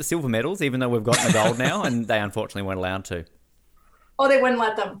still keep the silver medals even though we've gotten the gold now? And they unfortunately weren't allowed to. Oh, they wouldn't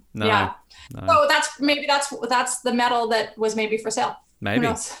let them. No, yeah. No. So that's the medal that was maybe for sale. Maybe.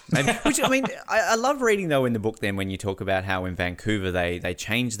 Which, I love reading though in the book then when you talk about how in Vancouver they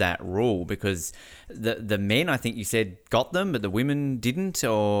changed that rule because the men, I think you said, got them, but the women didn't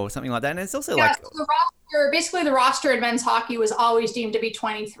or something like that. And it's also the roster in men's hockey was always deemed to be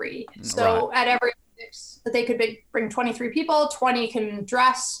 23. So at every Olympics, they could bring 23 people, 20 can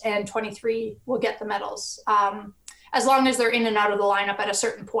dress, and 23 will get the medals. As long as they're in and out of the lineup at a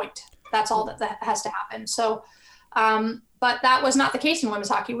certain point. That's all that has to happen. So, but that was not the case in women's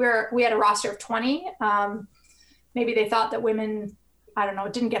hockey. We had a roster of 20. Maybe they thought that women, I don't know,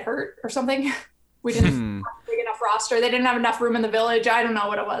 didn't get hurt or something. We didn't have a big enough roster. They didn't have enough room in the village. I don't know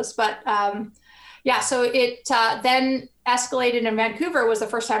what it was. But so it then escalated in Vancouver was the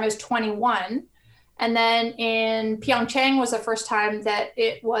first time it was 21. And then in Pyeongchang was the first time that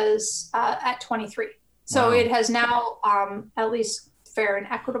it was at 23. So It has now at least fair and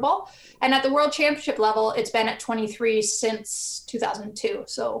equitable. And at the World Championship level, it's been at 23 since 2002.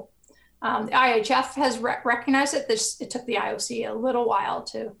 So the IHF has recognized it. It took the IOC a little while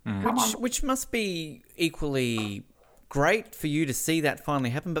to come on. Which must be equally great for you to see that finally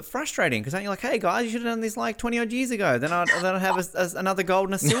happen, but frustrating because aren't you like, hey guys, you should have done this 20 odd years ago. Then I'd have another gold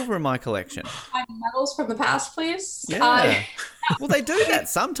and a silver in my collection. Medals from the past, please. Yeah. Well, they do that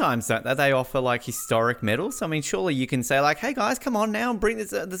sometimes, don't they? They offer like historic medals. Surely you can say like, hey guys, come on now and bring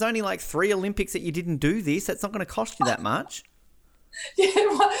this. There's only like 3 Olympics that you didn't do this. That's not going to cost you that much. Yeah,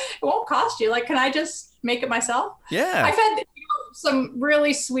 it won't cost you. Can I just make it myself? Yeah. I've had some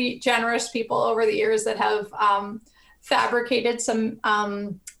really sweet, generous people over the years that have fabricated some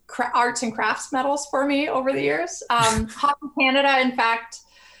arts and crafts medals for me over the years. Hockey Canada, in fact,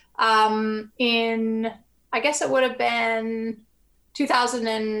 I guess it would have been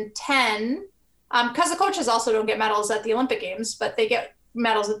 2010, because the coaches also don't get medals at the Olympic Games, but they get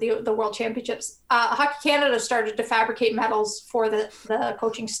medals at the World Championships. Hockey Canada started to fabricate medals for the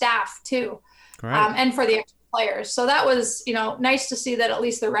coaching staff too, and for the extra players. So that was, nice to see that at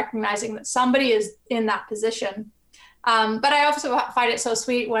least they're recognizing that somebody is in that position. But I also find it so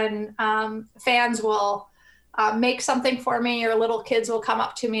sweet when fans will make something for me, or little kids will come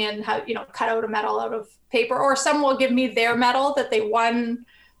up to me and cut out a medal out of paper, or some will give me their medal that they won,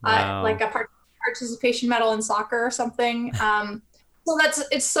 like a participation medal in soccer or something. So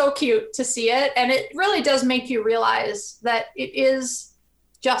it's so cute to see it. And it really does make you realize that it is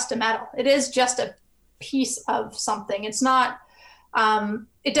just a medal. It is just a piece of something. It's not,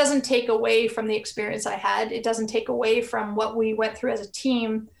 it doesn't take away from the experience I had. It doesn't take away from what we went through as a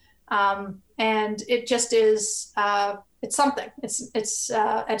team. And it just is, it's something. It's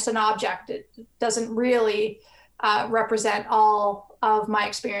an object. It doesn't really represent all of my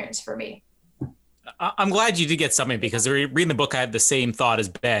experience for me. I'm glad you did get something, because reading the book, I had the same thought as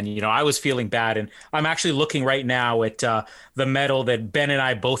Ben. You know, I was feeling bad, and I'm actually looking right now at the medal that Ben and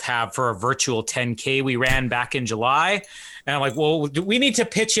I both have for a virtual 10K we ran back in July. And I'm like, well, we need to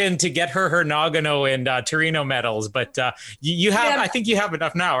pitch in to get her Nagano and Torino medals. But you have, I think you have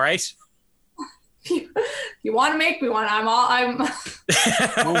enough now, right? If you want to make me one,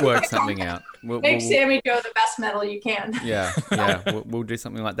 We'll work something out. Make Sami Jo the best medal you can. Yeah. We'll do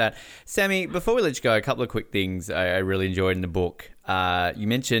something like that. Sami, before we let you go, a couple of quick things I really enjoyed in the book. You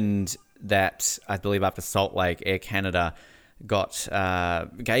mentioned that, I believe after Salt Lake, Air Canada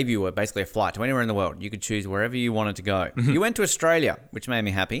gave you basically a flight to anywhere in the world. You could choose wherever you wanted to go. Mm-hmm. You went to Australia, which made me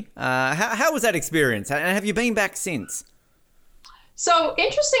happy. How was that experience? And have you been back since? So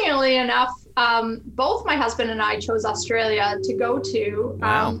interestingly enough, both my husband and I chose Australia to go to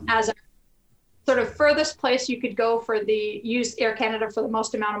as a sort of furthest place you could go use Air Canada for the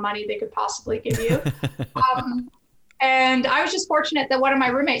most amount of money they could possibly give you. And I was just fortunate that one of my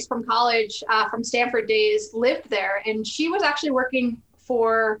roommates from college, from Stanford days, lived there. And she was actually working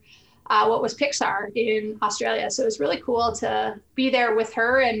for what was Pixar in Australia. So it was really cool to be there with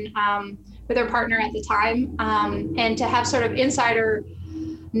her and with her partner at the time, and to have sort of insider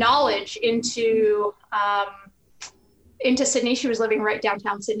knowledge into Sydney. She was living right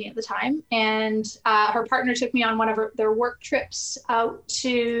downtown Sydney at the time. And her partner took me on one of their work trips out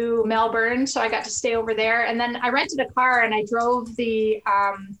to Melbourne. So I got to stay over there. And then I rented a car and I drove the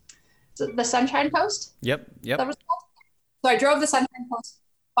Sunshine Coast. Yep. That was cool. So I drove the Sunshine Coast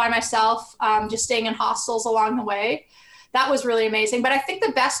by myself, just staying in hostels along the way. That was really amazing. But I think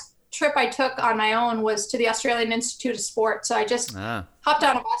the best trip I took on my own was to the Australian Institute of Sport. So I just hopped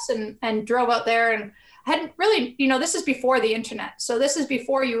on a bus and drove out there, and I hadn't really, this is before the internet. So this is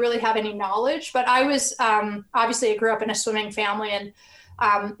before you really have any knowledge, but I was, obviously I grew up in a swimming family, and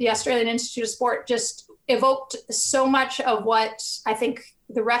the Australian Institute of Sport just evoked so much of what I think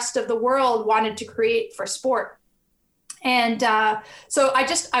the rest of the world wanted to create for sport. And so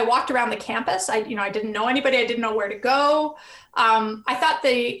I walked around the campus. I didn't know anybody. I didn't know where to go. I thought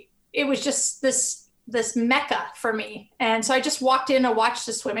it was just this mecca for me. And so I just walked in and watched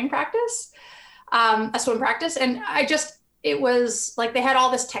a swim practice. And it was like they had all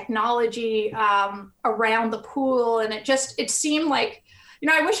this technology around the pool. And it seemed like,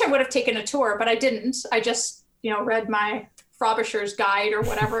 I wish I would have taken a tour, but I didn't. I just, read my Frobisher's guide or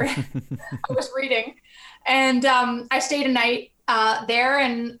whatever I was reading. And I stayed a night there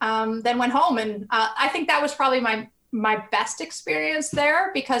and then went home. And I think that was probably my best experience there,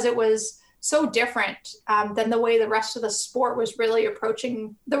 because it was so different than the way the rest of the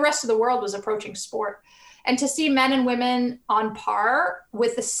world was approaching sport. And to see men and women on par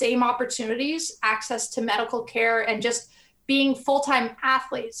with the same opportunities, access to medical care, and just being full-time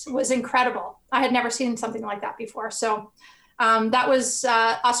athletes was incredible. I had never seen something like that before. So that was,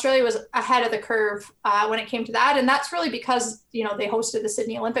 Australia was ahead of the curve when it came to that. And that's really because, they hosted the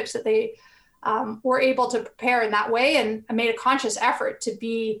Sydney Olympics, that they were able to prepare in that way and made a conscious effort to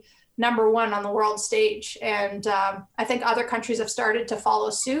be number one on the world stage. And I think other countries have started to follow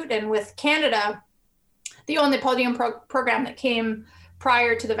suit. And with Canada, the only podium program that came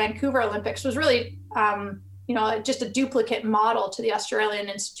prior to the Vancouver Olympics was really, just a duplicate model to the Australian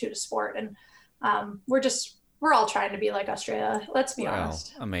Institute of Sport. And we're all trying to be like Australia. Let's be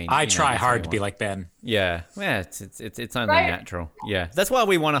honest. I mean, I try hard to be like Ben. Yeah, it's only natural. Yeah, that's why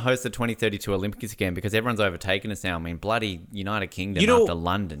we want to host the 2032 Olympics again, because everyone's overtaken us now. I mean, bloody United Kingdom after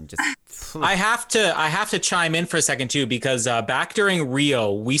London, just. I have to chime in for a second too, because back during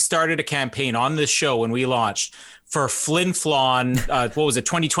Rio, we started a campaign on this show when we launched for Flin Flon. What was it,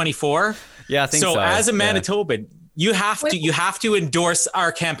 2024? Yeah, I think so. So as a Manitoban. You have to endorse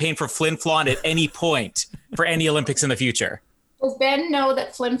our campaign for Flin Flon at any point for any Olympics in the future. Does Ben know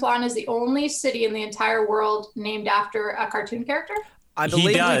that Flin Flon is the only city in the entire world named after a cartoon character? I believe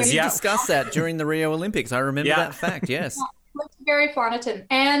we did discuss that during the Rio Olympics. I remember that fact, yes. Gary Flanagan.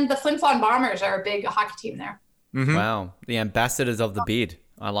 And the Flin Flon Bombers are a big hockey team there. Mm-hmm. Wow. The ambassadors of the bid.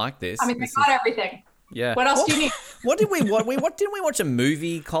 I like this. I mean, they got everything. Yeah. What else do you need? Didn't we watch a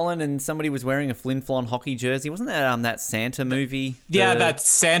movie, Colin, and somebody was wearing a Flin Flon hockey jersey? Wasn't that that Santa movie? That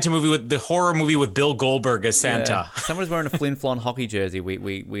Santa movie with the horror movie with Bill Goldberg as Santa. Yeah. Someone was wearing a Flin Flon hockey jersey.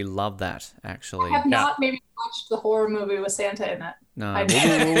 We love that, actually. I have not maybe watched the horror movie with Santa in it. No,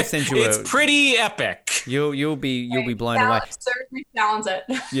 we'll send you. It's pretty epic. You'll be blown away. Certainly sounds it.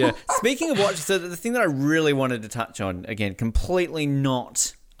 Yeah. Speaking of watch, so the thing that I really wanted to touch on, again, completely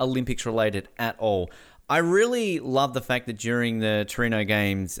not Olympics related at all. I really love the fact that during the Torino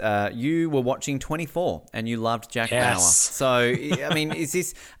Games, you were watching 24 and you loved Jack Bauer. So, I mean,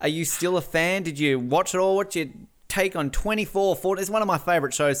 are you still a fan? Did you watch it all? What's your take on 24? It's one of my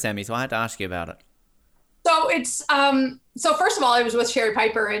favorite shows, Sammy, so I had to ask you about it. So it's, so first of all, it was with Sherry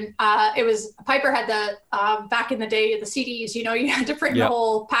Piper, and Piper had the, back in the day, the CDs, you had to bring the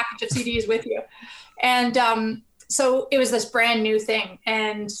whole package of CDs with you. And so it was this brand new thing.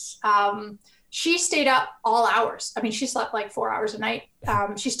 And she stayed up all hours. I mean, she slept like 4 hours a night.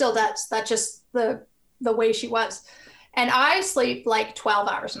 She still does. That's just the way she was. And I sleep like 12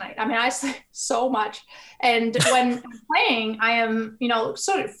 hours a night. I mean, I sleep so much. And when I'm playing, I am,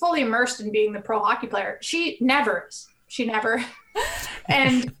 sort of fully immersed in being the pro hockey player. She never is. She never.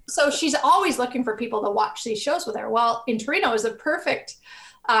 And so she's always looking for people to watch these shows with her. Well, in Torino is the perfect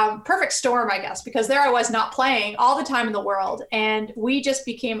storm, I guess, because there I was not playing all the time in the world. And we just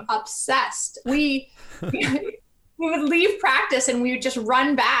became obsessed. We would leave practice and we would just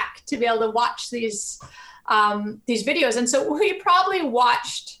run back to be able to watch these videos. And so we probably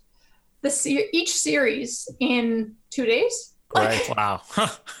watched each series in 2 days. Right. Wow.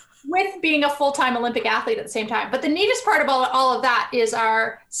 With being a full-time Olympic athlete at the same time. But the neatest part about all of that is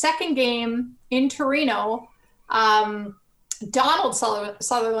our second game in Torino, Donald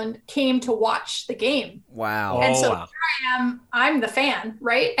Sutherland came to watch the game. Wow. And so here I am, I'm the fan,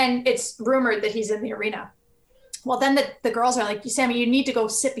 right? And it's rumored that he's in the arena. Well, then the girls are like, Sammy, you need to go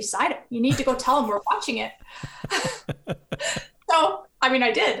sit beside him. You need to go tell him we're watching it. So, I mean,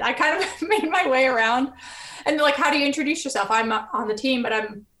 I did. I kind of made my way around. And they're like, how do you introduce yourself? I'm on the team, but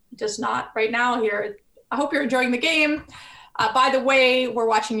I'm just not right now here. I hope you're enjoying the game. By the way, we're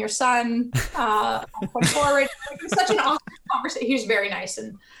watching your son on 24. It was such an awesome conversation. He was very nice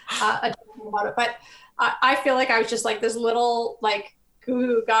and about it. But I feel like I was just like this little like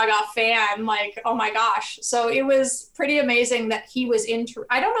goo gaga fan, like, oh my gosh. So it was pretty amazing that he was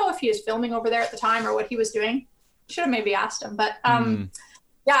I don't know if he was filming over there at the time or what he was doing. Should have maybe asked him. But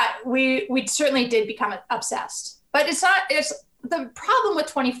yeah, we certainly did become obsessed. But it's the problem with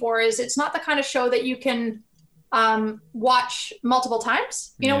 24 is it's not the kind of show that you can watch multiple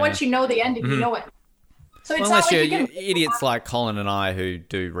times. Once you know the ending, you know it. So it's unless not like you're idiots like Colin and I who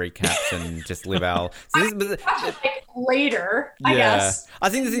do recaps and just live our... later, I guess. I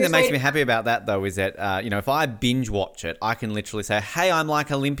think the thing that makes me happy about that, though, is that, if I binge watch it, I can literally say, hey, I'm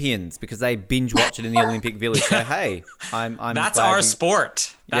like Olympians, because they binge watch it in the Olympic Village. So, hey, I'm That's our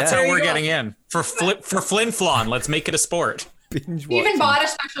sport. That's how we're getting in. For Flin Flon, let's make it a sport. Binge we even bought a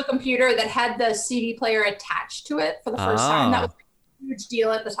special computer that had the CD player attached to it for the first time. That was a huge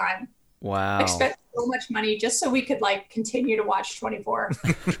deal at the time. Wow. I spent so much money just so we could continue to watch 24.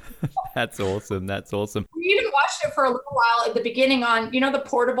 That's awesome. We even watched it for a little while at the beginning on, the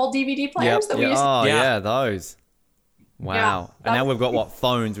portable DVD players that we used to. Oh, yeah, those. Wow. Yeah, and now we've got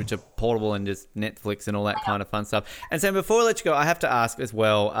phones which are portable and just Netflix and all that kind of fun stuff. And so before I let you go, I have to ask as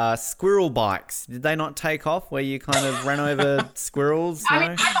well, squirrel bikes, did they not take off where you kind of ran over squirrels? I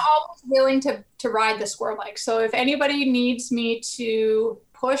mean, I'm always willing to ride the squirrel bike. So if anybody needs me to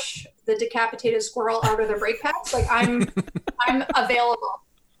push the decapitated squirrel out of their brake pads, I'm available.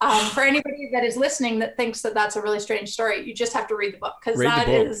 For anybody that is listening that thinks that that's a really strange story, you just have to read the book, because that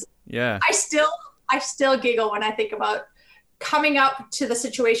is. Yeah. I still giggle when I think about coming up to the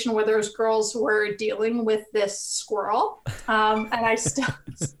situation where those girls were dealing with this squirrel, and I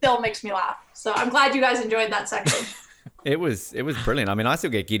still makes me laugh. So I'm glad you guys enjoyed that section. It was brilliant. I mean, I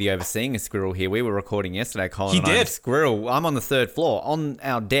still get giddy over seeing a squirrel here. We were recording yesterday, Colin. He and did. Squirrel. I'm on the third floor on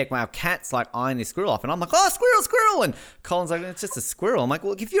our deck. Our cat's eyeing this squirrel off, and I'm like, "Oh, squirrel!" And Colin's like, "It's just a squirrel." I'm like,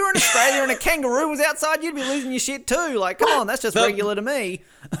 "Look, if you're in Australia and a kangaroo was outside, you'd be losing your shit too. Like, come on, that's just regular to me."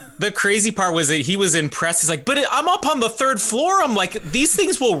 The crazy part was that he was impressed. He's like, "But I'm up on the third floor." I'm like, "These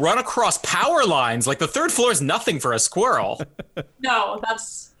things will run across power lines. Like the third floor is nothing for a squirrel." No,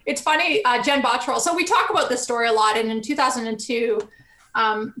 it's funny, Jen Bottrell. So we talk about this story a lot, and in 2002,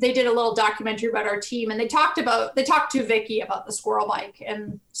 they did a little documentary about our team, and they talked to Vicky about the squirrel bike,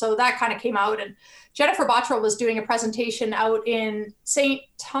 and so that kind of came out. And Jennifer Bottrell was doing a presentation out in St.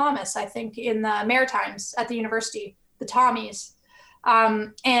 Thomas, I think, in the Maritimes at the university, the Tommies,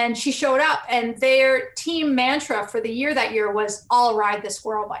 and she showed up, and their team mantra for the year that year was "I'll ride the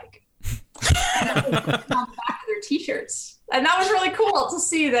squirrel bike." And that was on the back of their t-shirts. And that was really cool to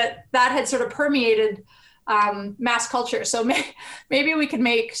see that had sort of permeated mass culture. So maybe we could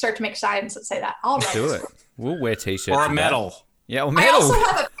start to make signs that say that. All right. Do it. We'll wear t-shirts. Or a medal. Yeah, or medal.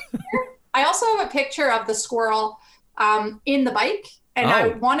 I also have a picture of the squirrel in the bike. And I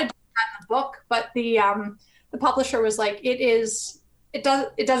wanted to put that in the book, but the publisher was like, it is it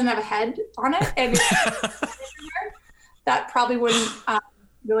doesn't have a head on it, and that probably wouldn't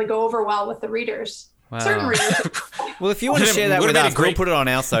really go over well with the readers. Wow. Certain readers. Well, if you want to share that with us, we'll put it on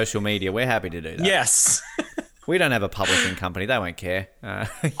our social media. We're happy to do that. Yes. We don't have a publishing company. They won't care.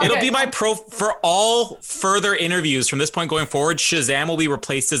 It'll be my for all further interviews from this point going forward. Shazam will be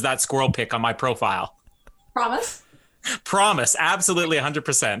replaced as that squirrel pic on my profile. Promise? Promise. Absolutely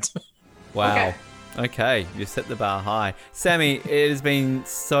 100%. Wow. Okay, you set the bar high. Sammy, it has been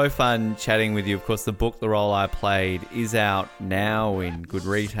so fun chatting with you. Of course, the book, The Role I Played, is out now in good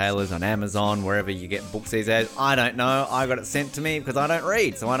retailers, on Amazon, wherever you get books these days. I don't know. I got it sent to me because I don't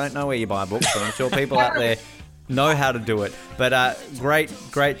read, so I don't know where you buy books. But I'm sure people out there know how to do it. But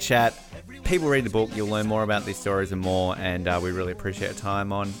great chat. People read the book. You'll learn more about these stories and more. And we really appreciate your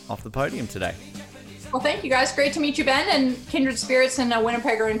time on Off the Podium today. Well, thank you, guys. Great to meet you, Ben, and kindred spirits and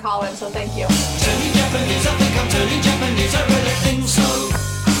Winnipegger and Colin, so thank you. Turning Japanese, I think I'm turning Japanese, I really think so.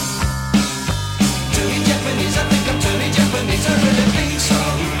 Turning Japanese, I think I'm turning Japanese, I really think so.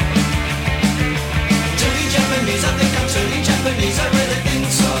 Turning Japanese, I think I'm turning Japanese, I really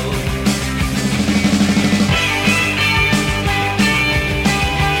think so.